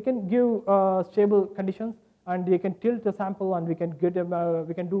they can give stable conditions, and they can tilt the sample, and we can get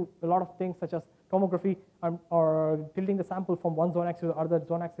we can do a lot of things such as tomography or tilting the sample from one zone axis to other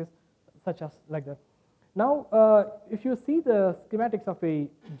zone axis, such as like that. Now, if you see the schematics of a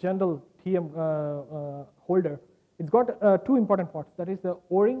general TM holder, it's got two important parts, that is the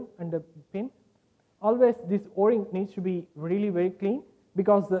O-ring and the pin. Always this O-ring needs to be really very clean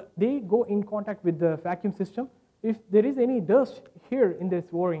because they go in contact with the vacuum system. If there is any dust here in this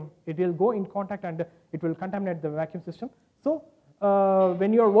O-ring, it will go in contact and it will contaminate the vacuum system. So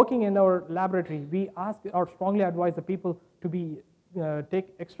when you are working in our laboratory, we ask or strongly advise the people to be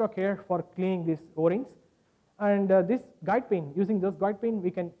take extra care for cleaning these O-rings. And this guide pin, using this guide pin,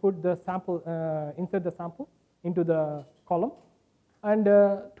 we can put the sample, insert the sample into the column. And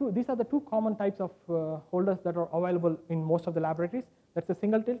these are the two common types of holders that are available in most of the laboratories. That's a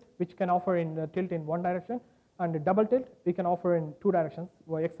single tilt, which can offer in tilt in one direction, and a double tilt, we can offer in two directions,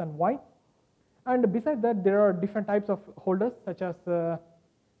 X and Y. And besides that, there are different types of holders, such as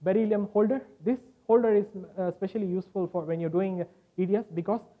beryllium holder. This holder is especially useful for when you're doing EDS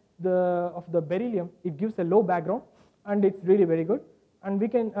because of the beryllium, it gives a low background, and it's really very good. And we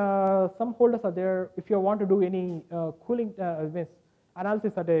can, some holders are there if you want to do any cooling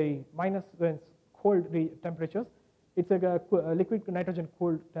analysis at a minus cold temperatures. It's like a liquid nitrogen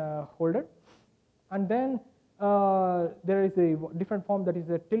cooled holder. And then there is a different form that is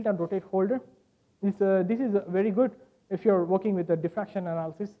a tilt and rotate holder. This is very good if you're working with a diffraction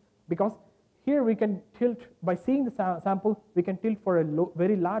analysis, because here we can tilt by seeing the sample, we can tilt for a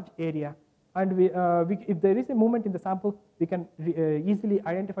very large area, and if there is a movement in the sample, we can easily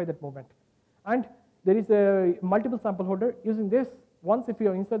identify that movement. And there is a multiple sample holder. Using this, once if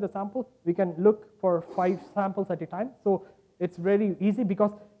you insert the sample, we can look for 5 samples at a time. So it's very easy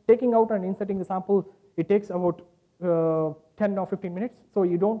because taking out and inserting the sample, it takes about 10 or 15 minutes, so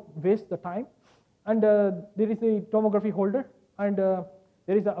you don't waste the time. And there is a tomography holder, and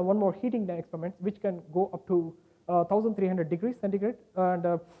there is one more heating experiment which can go up to 1300 degrees centigrade.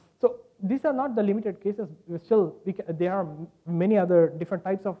 And so these are not the limited cases. Still, there are many other different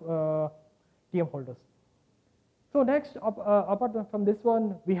types of TM holders. So next, apart from this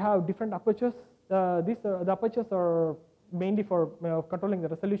one, we have different apertures. The apertures are mainly for controlling the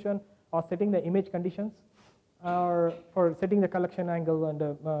resolution or setting the image conditions, or for setting the collection angle and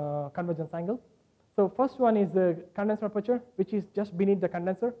convergence angle. So first one is the condenser aperture, which is just beneath the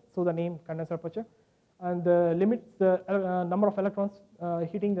condenser, so the name condenser aperture, and limits the number of electrons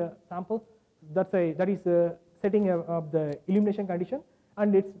hitting the sample. That is setting of the illumination condition.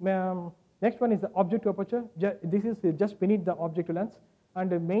 And its next one is the objective aperture. This is just beneath the objective lens, and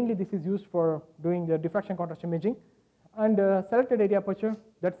mainly this is used for doing the diffraction contrast imaging. And selected area aperture,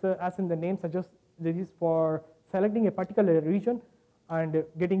 that's as in the name suggests, this is for selecting a particular region and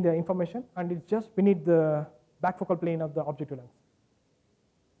getting the information, and it's just beneath the back focal plane of the objective lens.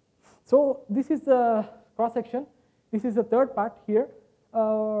 So this is the cross section. This is the third part here.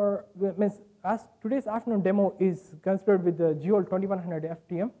 As today's afternoon demo is considered with the GOL 2100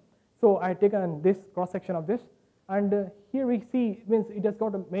 FTM, so I taken this cross section of this, and here we see it has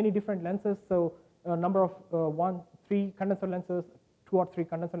got many different lenses. So a number of 3 condenser lenses, 2 or 3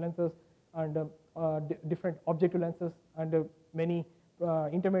 condenser lenses, and different objective lenses, and many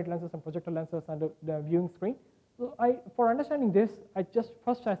intermediate lenses and projector lenses, and the viewing screen. So for understanding this, I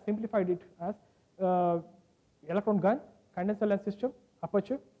simplified it as electron gun, condenser lens system,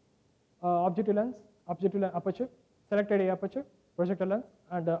 aperture, objective lens, aperture, selected area aperture, projector lens,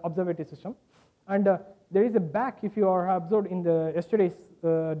 and observatory system. And there is a back, if you are observed in the yesterday's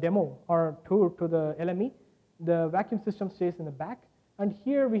demo or tour to the LME, the vacuum system stays in the back. And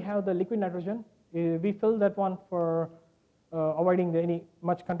here we have the liquid nitrogen. We fill that one for avoiding any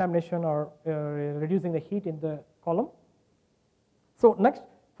much contamination or reducing the heat in the column. So next,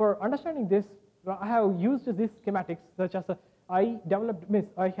 for understanding this, I have used these schematics, such as I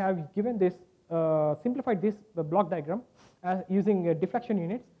have given this, simplified this block diagram using diffraction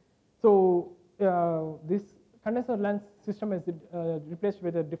units. So this condenser lens system is replaced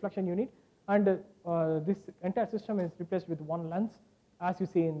with a diffraction unit, and this entire system is replaced with one lens, as you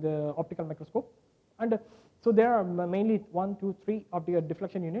see in the optical microscope. And so there are mainly 1, 2, 3 optical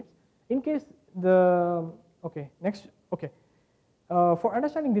deflection units. In case for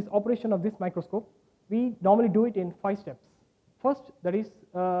understanding this operation of this microscope, we normally do it in 5 steps. First, that is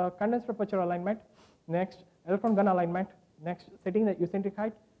condenser aperture alignment. Next, electron gun alignment. Next, setting the eccentric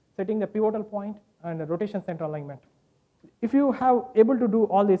height, setting the pivotal point, and rotation center alignment. If you have able to do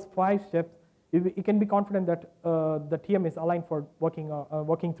all these 5 steps, you can be confident that the TM is aligned for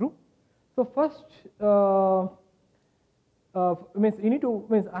working through. So first, means you need to,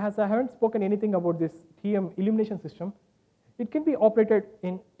 means as I haven't spoken anything about this TM illumination system, it can be operated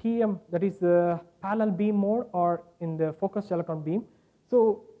in TM, that is parallel beam mode, or in the focused electron beam.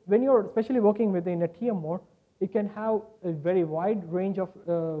 So when you're especially working within a TM mode, it can have a very wide range of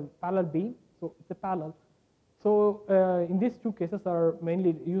parallel beam, so it's a parallel. So in these two cases are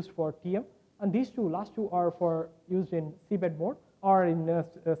mainly used for TM, and these two, last two, are for used in seabed mode or in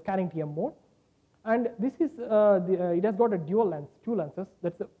scanning TM mode. And this is, it has got a dual lens, two lenses.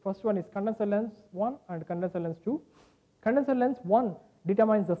 That's the first one is condenser lens 1 and condenser lens 2. Condenser lens 1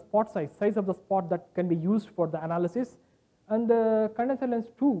 determines the spot size of the spot that can be used for the analysis. And the condenser lens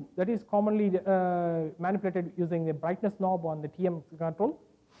 2, that is commonly manipulated using the brightness knob on the TM control.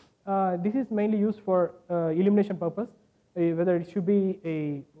 This is mainly used for illumination purpose, whether it should be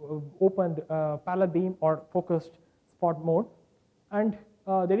a opened parallel beam or focused spot mode. And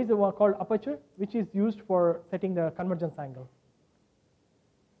there is a one called aperture, which is used for setting the convergence angle.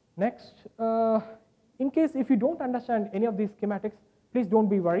 Next, in case if you don't understand any of these schematics, please don't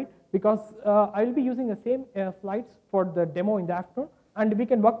be worried, because I will be using the same slides for the demo in the afternoon, and we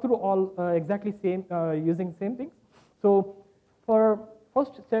can work through all exactly same using same things. So for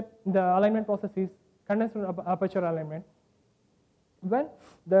first step, the alignment process is condenser aperture alignment. When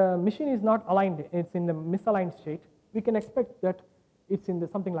the machine is not aligned, it's in the misaligned state, we can expect that it's in the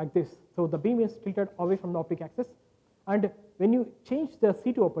something like this. So the beam is tilted away from the optic axis, and when you change the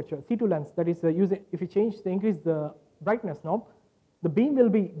C2 aperture, C2 lens, that is if you increase the brightness knob, the beam will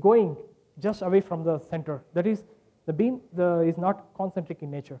be going just away from the center. That is, the beam is not concentric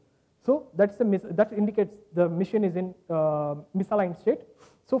in nature. So that indicates the machine is in misaligned state.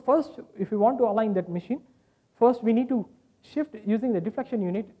 So first, if you want to align that machine, first we need to shift using the deflection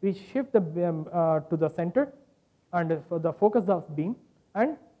unit. We shift the beam to the center and for the focus of beam.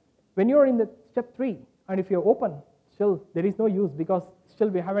 And when you are in the step 3, and if you open, still there is no use, because still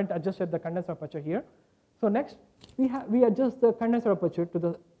we haven't adjusted the condenser aperture here. So next, we adjust the condenser aperture to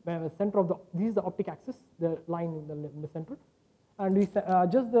the center of the, this is the optic axis, the line in the center, and we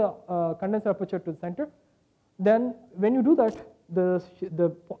adjust the condenser aperture to the center. Then when you do that, the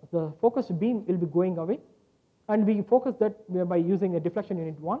focused beam will be going away, and we focus that by using a deflection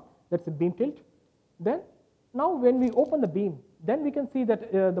unit 1, that's a beam tilt. Then now when we open the beam, then we can see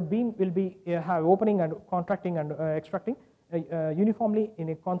that the beam will be have opening and contracting and extracting uniformly in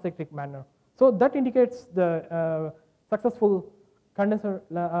a concentric manner. So that indicates the successful condenser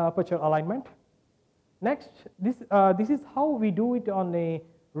aperture alignment. Next, this is how we do it on a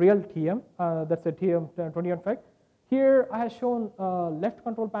real TM, that's a TM 2015. Here I have shown left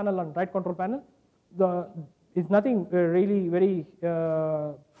control panel and right control panel. It's nothing really very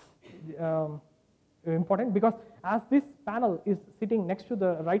important, because as this panel is sitting next to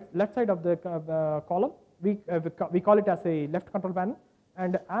the left side of the column, we call it as a left control panel,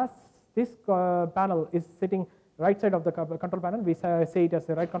 and as this panel is sitting right side of the control panel, we say it as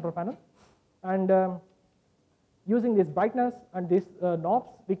a right control panel. And using this brightness and these knobs,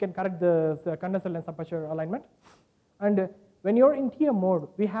 we can correct the condenser lens aperture alignment. And when you're in TM mode,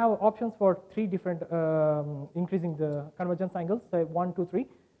 we have options for 3 different increasing the convergence angles, say 1, 2, 3.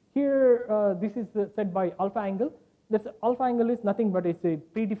 Here, this is set by alpha angle. This alpha angle is nothing but it's a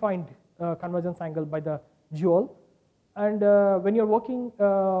predefined convergence angle by the jewel. And when you're working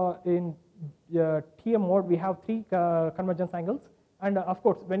in TM mode, we have 3 convergence angles. And of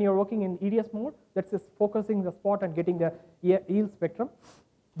course, when you're working in EDS mode, that's just focusing the spot and getting the yield spectrum.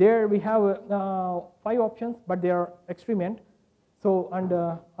 There we have 5 options, but they are extreme end. So, and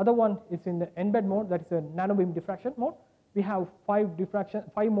other one is in the embed mode, that is a nano beam diffraction mode. We have 5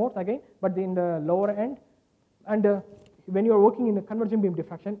 modes again, but in the lower end. And when you are working in the convergent beam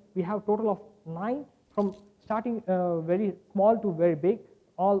diffraction, we have total of 9, from starting very small to very big.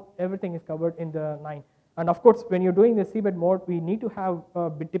 Everything is covered in the 9. And of course, when you're doing the seabed mode, we need to have,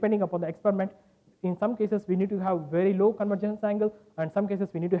 depending upon the experiment, in some cases we need to have very low convergence angle, and some cases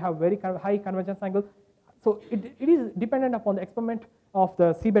we need to have very high convergence angle. So it is dependent upon the experiment of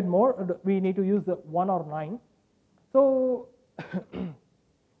the seabed mode. We need to use the 1 or 9. So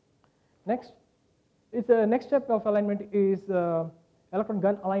next step of alignment is electron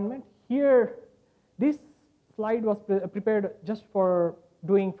gun alignment. Here, this slide was prepared just for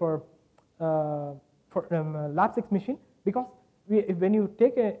doing for lab 6 machine, because when you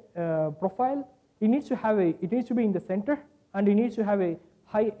take a profile, it needs to be in the center, and it needs to have a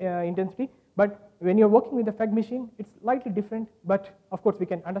high intensity. But when you're working with the FEG machine, it's slightly different, but of course we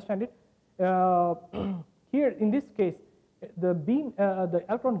can understand it. Here in this case, the beam, the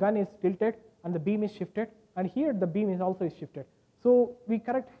electron gun is tilted and the beam is shifted, and here the beam is also shifted. So we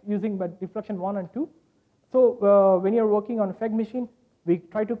correct using by deflection 1 and 2. So when you're working on a FEG machine, we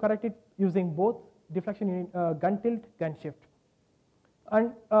try to correct it using both deflection unit, gun tilt, gun shift.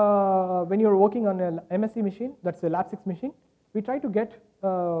 And when you're working on an MSc machine, that's a lab 6 machine, we try to get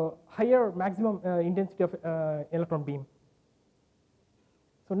higher maximum intensity of electron beam.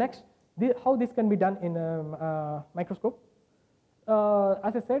 So next, how this can be done in a microscope.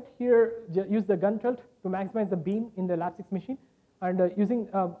 As I said, here use the gun tilt to maximize the beam in the lab 6 machine. And using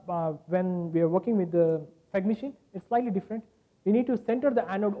when we are working with the FEG machine, it's slightly different. We need to center the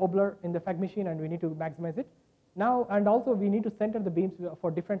anode obler in the FEG machine, and we need to maximize it. Now, and also we need to center the beams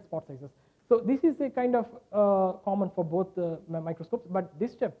for different spot sizes. So this is a kind of common for both microscopes, but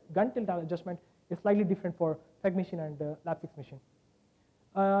this step, gun tilt adjustment, is slightly different for FEG machine and lab 6 machine.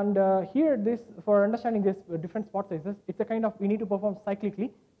 And here, this for understanding this different spot sizes, it's a kind of we need to perform cyclically.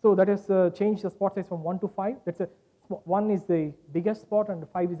 So that is change the spot size from 1 to 5. That's a 1 is the biggest spot and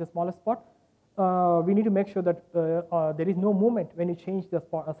 5 is the smallest spot. We need to make sure that there is no movement when you change the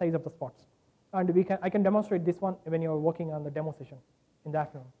size of the spots. And I can demonstrate this one when you're working on the demo session in the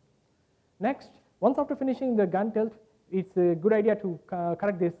afternoon. Next, once after finishing the gun tilt, it's a good idea to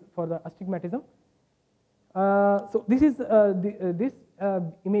correct this for the astigmatism. So this is this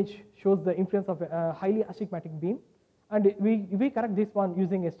image shows the influence of a highly astigmatic beam, and we correct this one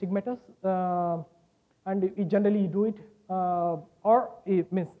using a stigmatus, and we generally do it, or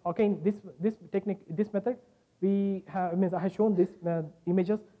it means okay, this technique, this method, we have I have shown these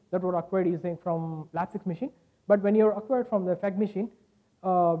images that were acquired using from lab 6 machine. But when you're acquired from the FEG machine,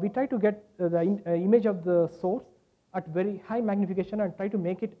 we try to get the image of the source at very high magnification and try to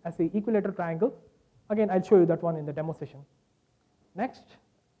make it as an equilateral triangle. Again, I'll show you that one in the demo session. Next,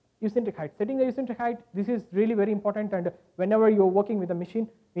 eccentric height. Setting the eccentric height, this is really very important, and whenever you're working with a machine,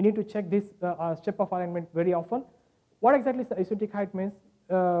 we need to check this step of alignment very often. What exactly the eccentric height means?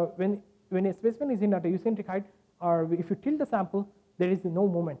 When a specimen is in at a eccentric height, or if you tilt the sample, there is no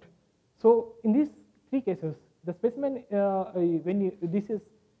movement. So in these 3 cases, the specimen, when this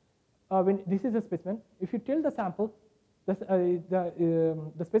is a specimen, if you tilt the sample,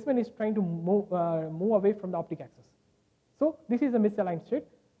 the specimen is trying to move away from the optic axis. So this is a misaligned state,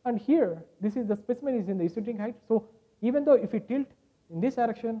 and here this is the specimen is in the eccentric height. So even though if you tilt in this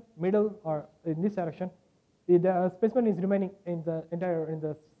direction, middle, or in this direction, the specimen is remaining in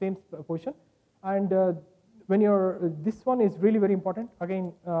the same position. And when you're this one is really very important.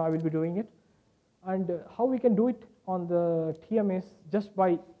 Again, I will be doing it. And how we can do it on the TM is just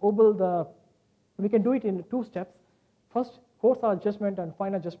by we can do it in 2 steps. First, coarse adjustment and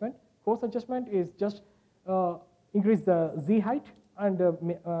fine adjustment. Coarse adjustment is just increase the Z height and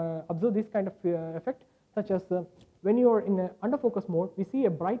observe this kind of effect, such as when you are in an under focus mode, we see a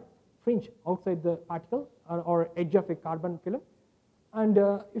bright fringe outside the particle or edge of a carbon film. And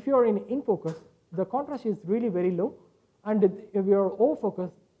if you are in focus, the contrast is really very low, and if you are over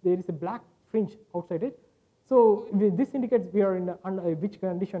focus, there is a black fringe outside it. So this indicates we are in which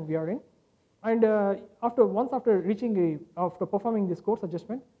condition we are in. And once after performing this coarse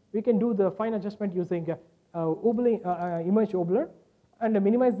adjustment, we can do the fine adjustment using image obler and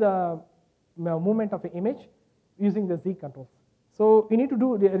minimize the movement of the image using the Z controls. So we need to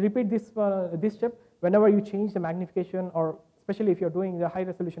repeat this step whenever you change the magnification, or especially if you're doing the high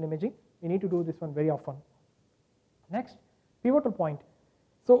resolution imaging, you need to do this one very often. Next, pivotal point.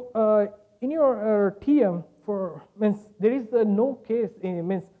 So in your TM, there is no case,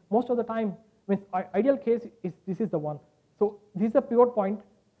 most of the time, ideal case is this is the one. So this is a pivot point.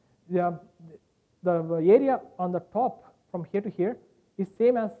 The area on the top from here to here is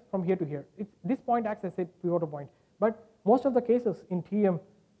same as from here to here. This point acts as a pivotal point. But most of the cases in TM,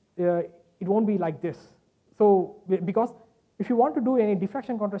 it won't be like this. So because if you want to do any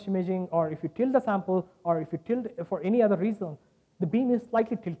diffraction contrast imaging, or if you tilt the sample, or if you tilt for any other reason, the beam is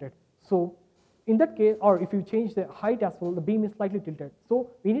slightly tilted. So in that case, or if you change the height as well, the beam is slightly tilted.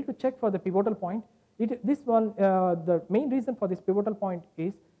 So we need to check for the pivotal point. The main reason for this pivotal point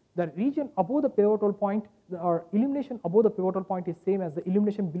is the region above the pivotal point, or illumination above the pivotal point, is same as the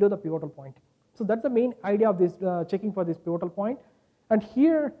illumination below the pivotal point. So that's the main idea of this checking for this pivotal point. And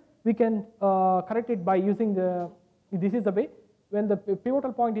here we can correct it by using this is the way. When the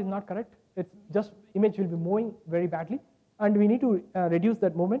pivotal point is not correct, it's just image will be moving very badly, and we need to reduce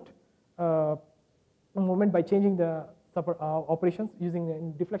that movement by changing the operations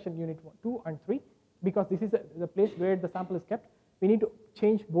using deflection unit 2 and 3, because this is the place where the sample is kept. We need to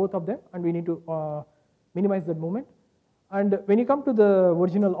change both of them, and we need to minimize the movement. And when you come to the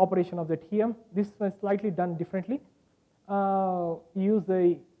original operation of the TM, this was slightly done differently. Use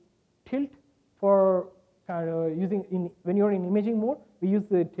the tilt for when you're in imaging mode, we use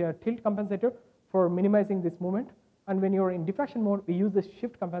the tilt compensator for minimizing this movement, and when you're in diffraction mode, we use the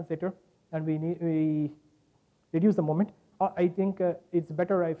shift compensator and we reduce the moment. I think it's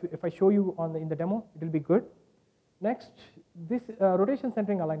better if I show you in the demo, it will be good. Next, this rotation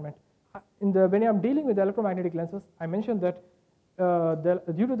centering alignment. When I'm dealing with electromagnetic lenses, I mentioned that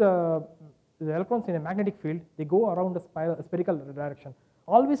due to the electrons in a magnetic field, they go around a spherical direction.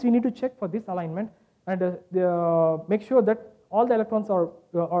 Always we need to check for this alignment and make sure that all the electrons or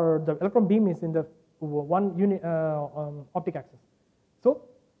the electron beam is in the one unit optic axis. So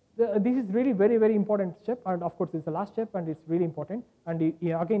this is really very important step, and of course it's the last step, and it's really important. And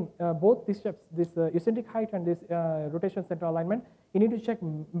again, both these steps, this eccentric height and this rotation center alignment, you need to check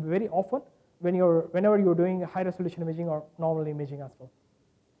very often whenever you're doing high resolution imaging or normal imaging as well.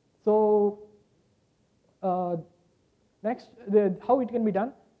 So next, how it can be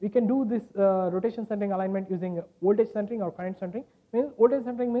done? We can do this rotation centering alignment using voltage centering or current centering. Voltage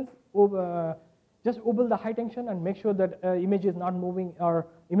centering means just obey the high tension and make sure that image is not moving, or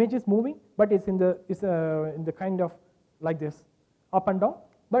image is moving, but it's in the kind of like this, up and down.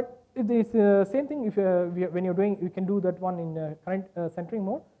 But it is same thing when you're doing, you can do that one in current centering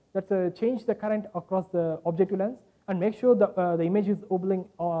mode. That's change the current across the objective lens and make sure the image is obbling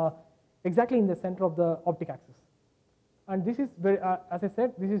exactly in the center of the optic axis. And this is very, as I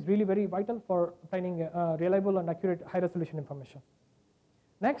said, this is really very vital for obtaining reliable and accurate high resolution information.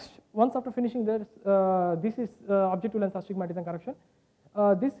 Next, once after finishing this, this is objective lens astigmatism correction.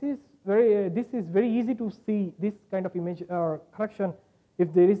 This is very easy to see this kind of image or correction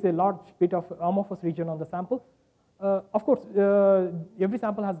if there is a large bit of amorphous region on the sample. Of course, every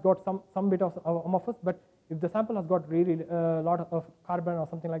sample has got some bit of amorphous, but if the sample has got really a lot of carbon or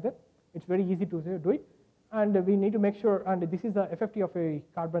something like that, it's very easy to do it. And we need to make sure, and this is the FFT of a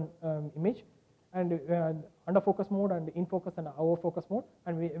carbon image, and under focus mode and in focus and out of focus mode.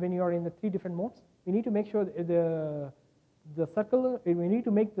 And when you are in the 3 different modes, we need to make sure the circular, we need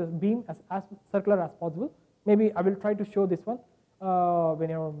to make the beam as circular as possible. Maybe I will try to show this one when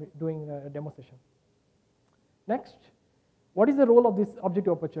you are doing a demo session. Next, what is the role of this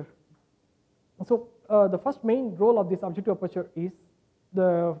objective aperture? So the first main role of this objective aperture is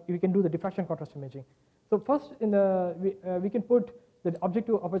we can do the diffraction contrast imaging. So first, we can put the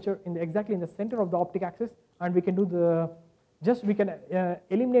objective aperture exactly in the center of the optic axis, and we can do we can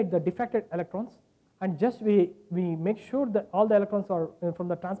eliminate the diffracted electrons, and just we make sure that all the electrons are from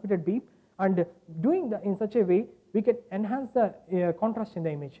the transmitted beam, and doing that in such a way we can enhance the contrast in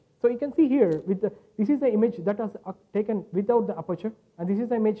the image. So you can see here this is the image that was taken without the aperture, and this is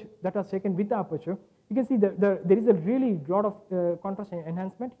the image that was taken with the aperture. You can see there is a really lot of contrast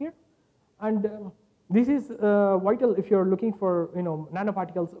enhancement here, and this is vital if you're looking for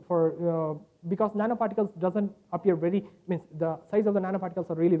nanoparticles because nanoparticles doesn't appear means the size of the nanoparticles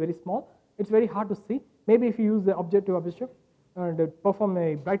are really very small. It's very hard to see. Maybe if you use the objective aperture and perform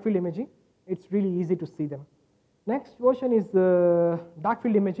a bright field imaging, it's really easy to see them. Next version is dark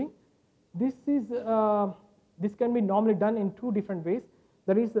field imaging. This can be normally done in 2 different ways.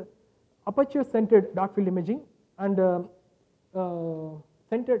 There is aperture centered dark field imaging and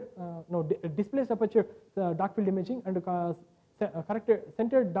displaced aperture dark field imaging and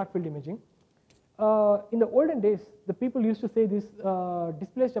centered dark field imaging. In the olden days, the people used to say this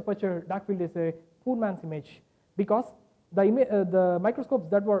displaced aperture dark field is a poor man's image, because the microscopes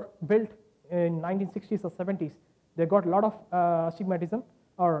that were built in 1960s or 70s, they got a lot of astigmatism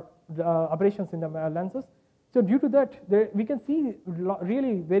or aberrations in the lenses. So due to that, we can see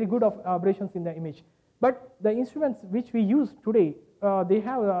really very good of aberrations in the image. But the instruments which we use today, they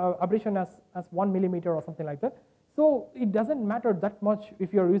have aberration as 1 millimeter or something like that. So it doesn't matter that much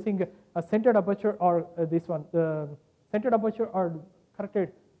if you're using a centered aperture or this one, the centered aperture or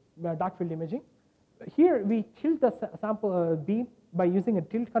corrected dark field imaging. Here we tilt the sample beam by using a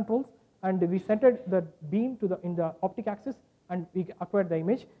tilt controls, and we centered the beam in the optic axis, and we acquired the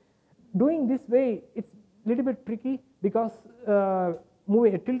image. Doing this way, it's a little bit tricky because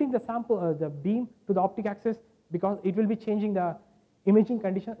tilting the sample, the beam to the optic axis, because it will be changing the imaging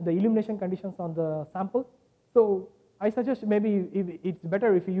condition, the illumination conditions on the sample. So I suggest maybe it's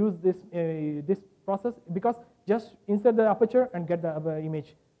better if you use this process, because just insert the aperture and get the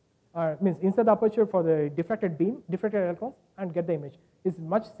image. Means insert the aperture for the diffracted beam, diffracted electrons, and get the image. It's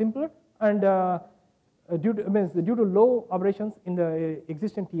much simpler, and due to low aberrations in the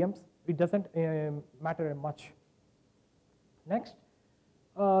existing TMs, it doesn't matter much. Next,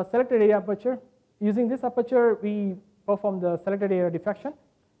 selected area aperture. Using this aperture, we perform the selected area diffraction.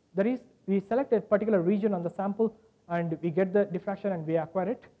 That is, we select a particular region on the sample, and we get the diffraction and we acquire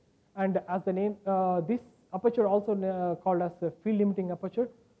it. And as the name, this aperture also called as the field limiting aperture,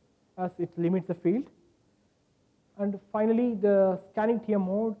 as it limits the field. And finally, the scanning TM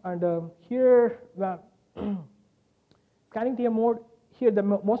mode, and here scanning TM mode, here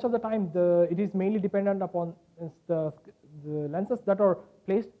most of the time it is mainly dependent upon the lenses that are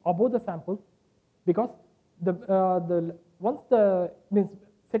placed above the sample, because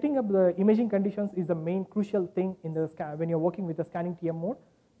setting up the imaging conditions is the main crucial thing in the when you're working with the scanning TM mode,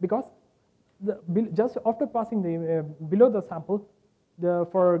 because just after passing the below the sample,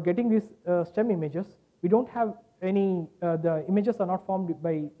 for getting these STEM images, we don't have any, the images are not formed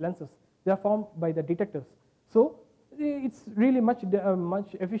by lenses, they are formed by the detectors. So it's really much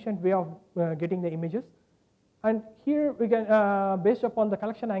efficient way of getting the images. And here we can, based upon the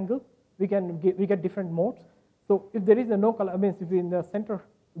collection angle, we get different modes. So if there is no color, means if in the center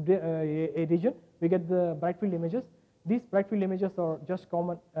region, we get the bright field images. These bright field images are just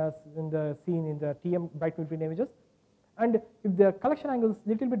common as seen in the TM bright field images. And if the collection angle is a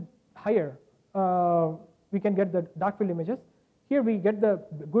little bit higher, we can get the dark field images. Here we get the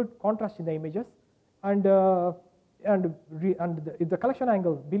good contrast in the images, and if the collection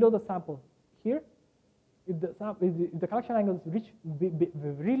angle below the sample here, if the collection angles reach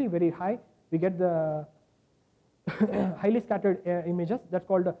really very high, we get the highly scattered images. That's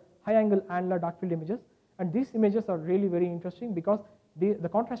called high angle annular dark field images. And these images are really very interesting because the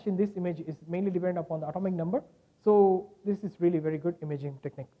contrast in this image is mainly dependent upon the atomic number. So this is really very good imaging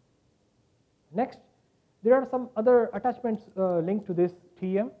technique. Next, there are some other attachments linked to this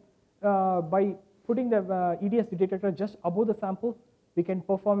TM. By putting the EDS detector just above the sample, we can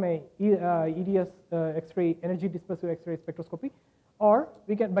perform a EDS X-ray, energy dispersive X-ray spectroscopy, or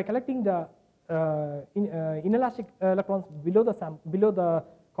we can, by collecting the inelastic electrons below the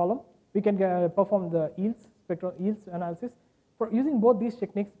column, we can perform the yields analysis. For using both these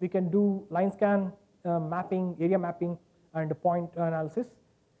techniques, we can do line scan, mapping, area mapping, and point analysis.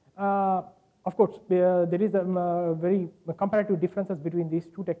 Of course, there is a very comparative differences between these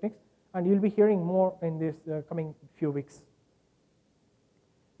two techniques, and you'll be hearing more in this coming few weeks.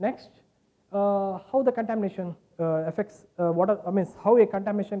 Next, how the contamination affects how a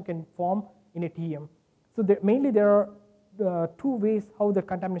contamination can form in a TM. So mainly there are two ways how the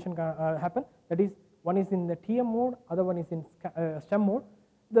contamination can happen. That is, one is in the TM mode, other one is in STEM mode.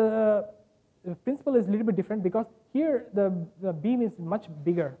 The principle is a little bit different because here the beam is much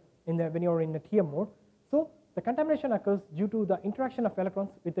bigger when you're in the TM mode. So the contamination occurs due to the interaction of electrons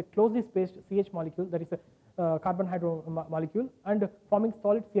with a closely spaced CH molecule, that is a carbon hydro molecule, and forming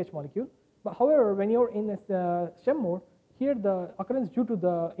solid CH molecule. But however, when you're in a STEM mode, here the occurrence due to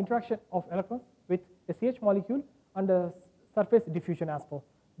the interaction of electrons with a CH molecule and a surface diffusion as well.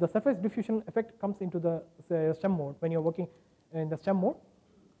 The surface diffusion effect comes into the STEM mode when you're working in the STEM mode.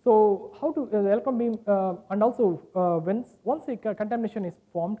 So how to the electron beam, and also once a contamination is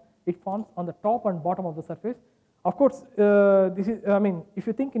formed, it forms on the top and bottom of the surface. Of course, this is, if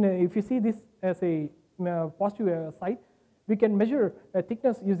you think if you see this as a positive side, we can measure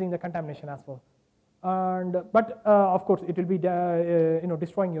thickness using the contamination as well. But of course, it will be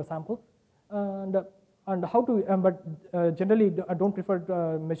destroying your sample. And how to, but generally I don't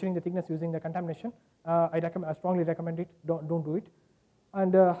prefer measuring the thickness using the contamination. I strongly recommend it. Don't do it.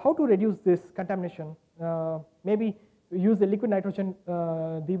 And how to reduce this contamination? Maybe use the liquid nitrogen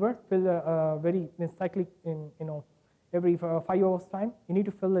dewar, fill very cyclic in every 5 hours time. You need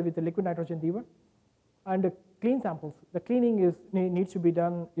to fill it with the liquid nitrogen dewar, and clean samples. The cleaning needs to be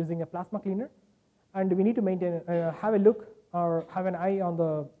done using a plasma cleaner, and we need to maintain have a look or have an eye on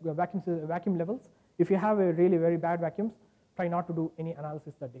the vacuum levels. If you have a really very bad vacuums, try not to do any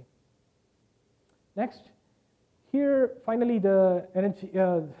analysis that day. Next, here finally the energy,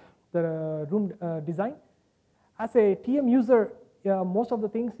 the room design. As a TM user, most of the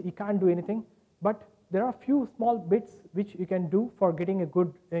things you can't do anything, but there are few small bits which you can do for getting a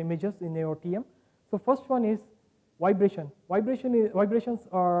good images in your TM. So first one is vibration. Vibrations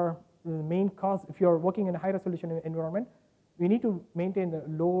are the main cause. If you are working in a high resolution environment, we need to maintain the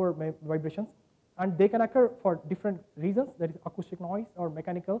lower vibrations, and they can occur for different reasons. That is acoustic noise or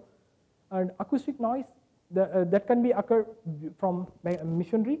mechanical. And acoustic noise that can be occur from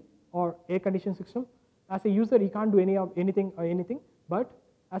machinery or air conditioning system. As a user, you can't do anything, but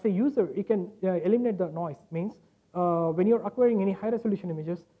as a user, you can eliminate the noise. Means when you're acquiring any high resolution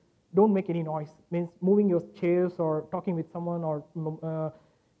images, don't make any noise. Means moving your chairs or talking with someone, or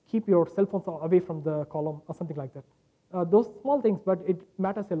keep your cell phones away from the column or something like that. Those small things, but it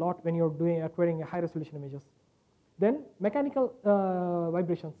matters a lot when you're acquiring a high resolution images. Then mechanical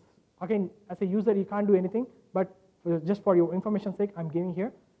vibrations. Again, as a user, you can't do anything, but just for your information's sake, I'm giving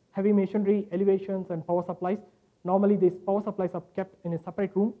here. heavy machinery, elevations, and power supplies. Normally, these power supplies are kept in a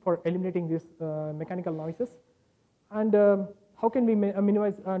separate room for eliminating these mechanical noises. And how can we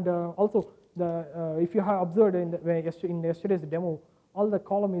minimize? And also, if you have observed in yesterday's demo, all the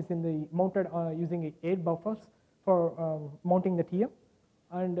column is mounted using air buffers for mounting the TM,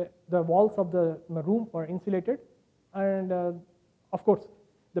 and the walls of the room are insulated. And of course,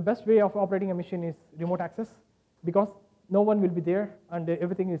 the best way of operating a machine is remote access, because no one will be there and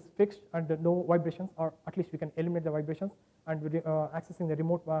everything is fixed and no vibrations, or at least we can eliminate the vibrations, and accessing the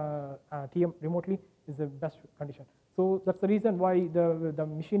remote TM remotely is the best condition. So that's the reason why the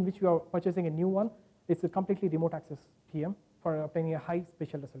machine which we are purchasing, a new one, is a completely remote access TM for obtaining a high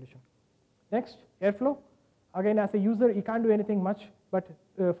spatial resolution. Next, airflow. Again, as a user, you can't do anything much, but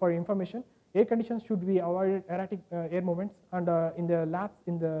for information, air conditions should be avoided, erratic air movements, and in the labs,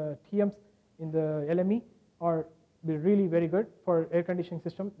 in the TMs, in the LME, are really very good for air conditioning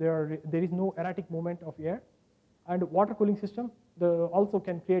system. There is no erratic movement of air. And water cooling system also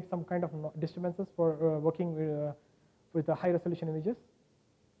can create some kind of disturbances for working with the high resolution images.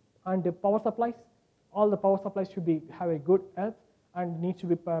 And the power supplies, all the power supplies should have a good health and needs to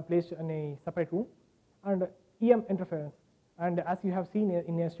be placed in a separate room. And EM interference. And as you have seen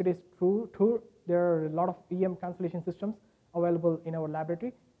in yesterday's tour, there are a lot of EM cancellation systems available in our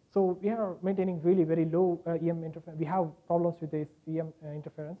laboratory. So we are maintaining really very low EM interference. We have problems with these EM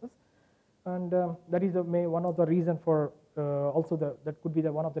interferences. And that is one of the reason for that could be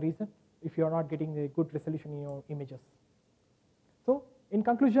one of the reason if you are not getting a good resolution in your images. So in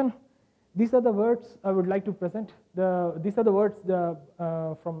conclusion, these are the words I would like to present. These are the words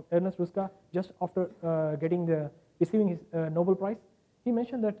from Ernest Ruska just after receiving his Nobel Prize. He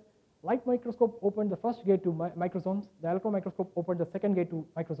mentioned that light microscope opened the first gate to microsomes. The electron microscope opened the second gate to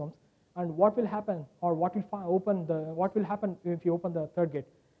microsomes. And what will happen, or what will happen if you open the third gate?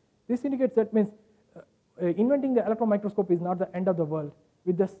 This indicates that means inventing the electron microscope is not the end of the world.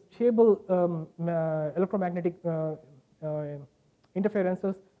 With the stable electromagnetic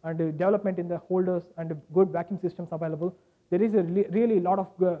interferences and development in the holders and good vacuum systems available, there is a really lot of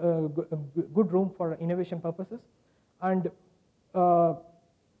good room for innovation purposes. And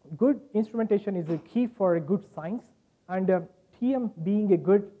good instrumentation is a key for a good science, and TM being a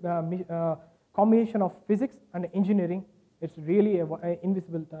good combination of physics and engineering, it's really an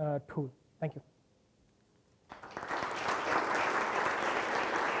invisible tool. Thank you.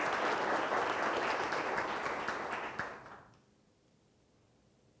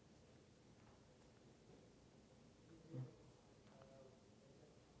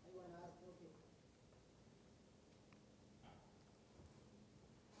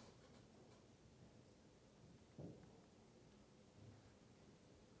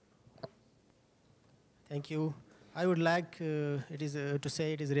 Thank you. I would like to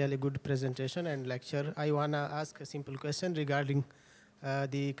say it is a really good presentation and lecture. I want to ask a simple question regarding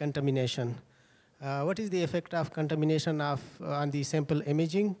the contamination. What is the effect of contamination on the sample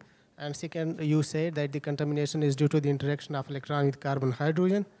imaging? And second, you said that the contamination is due to the interaction of electron with carbon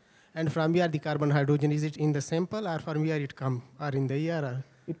hydrogen. And from where the carbon hydrogen, is it in the sample or from where it come, or in the air? Or?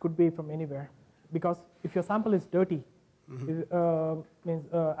 It could be from anywhere, because if your sample is dirty,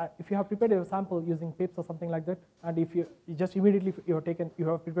 if you have prepared a sample using pips or something like that, and if you just immediately you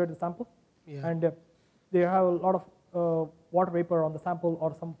have prepared the sample, and they have a lot of water vapor on the sample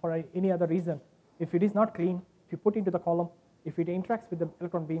or for any other reason, if it is not clean, if you put into the column, if it interacts with the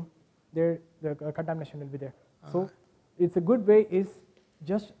electron beam, the contamination will be there. So it's a good way is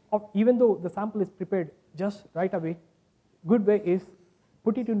just even though the sample is prepared just right away, good way is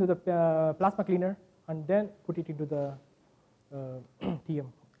put it into the plasma cleaner and then put it into the TM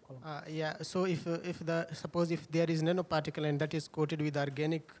column. Yeah. So suppose if there is nanoparticle and that is coated with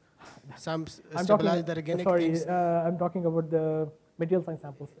organic, some stabilized organic things. I'm talking about the material science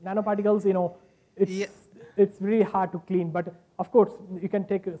samples. Nanoparticles, it's really hard to clean, but of course you can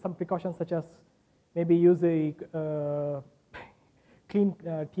take some precautions such as maybe use a clean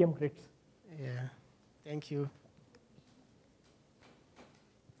TM grids. Yeah. Thank you.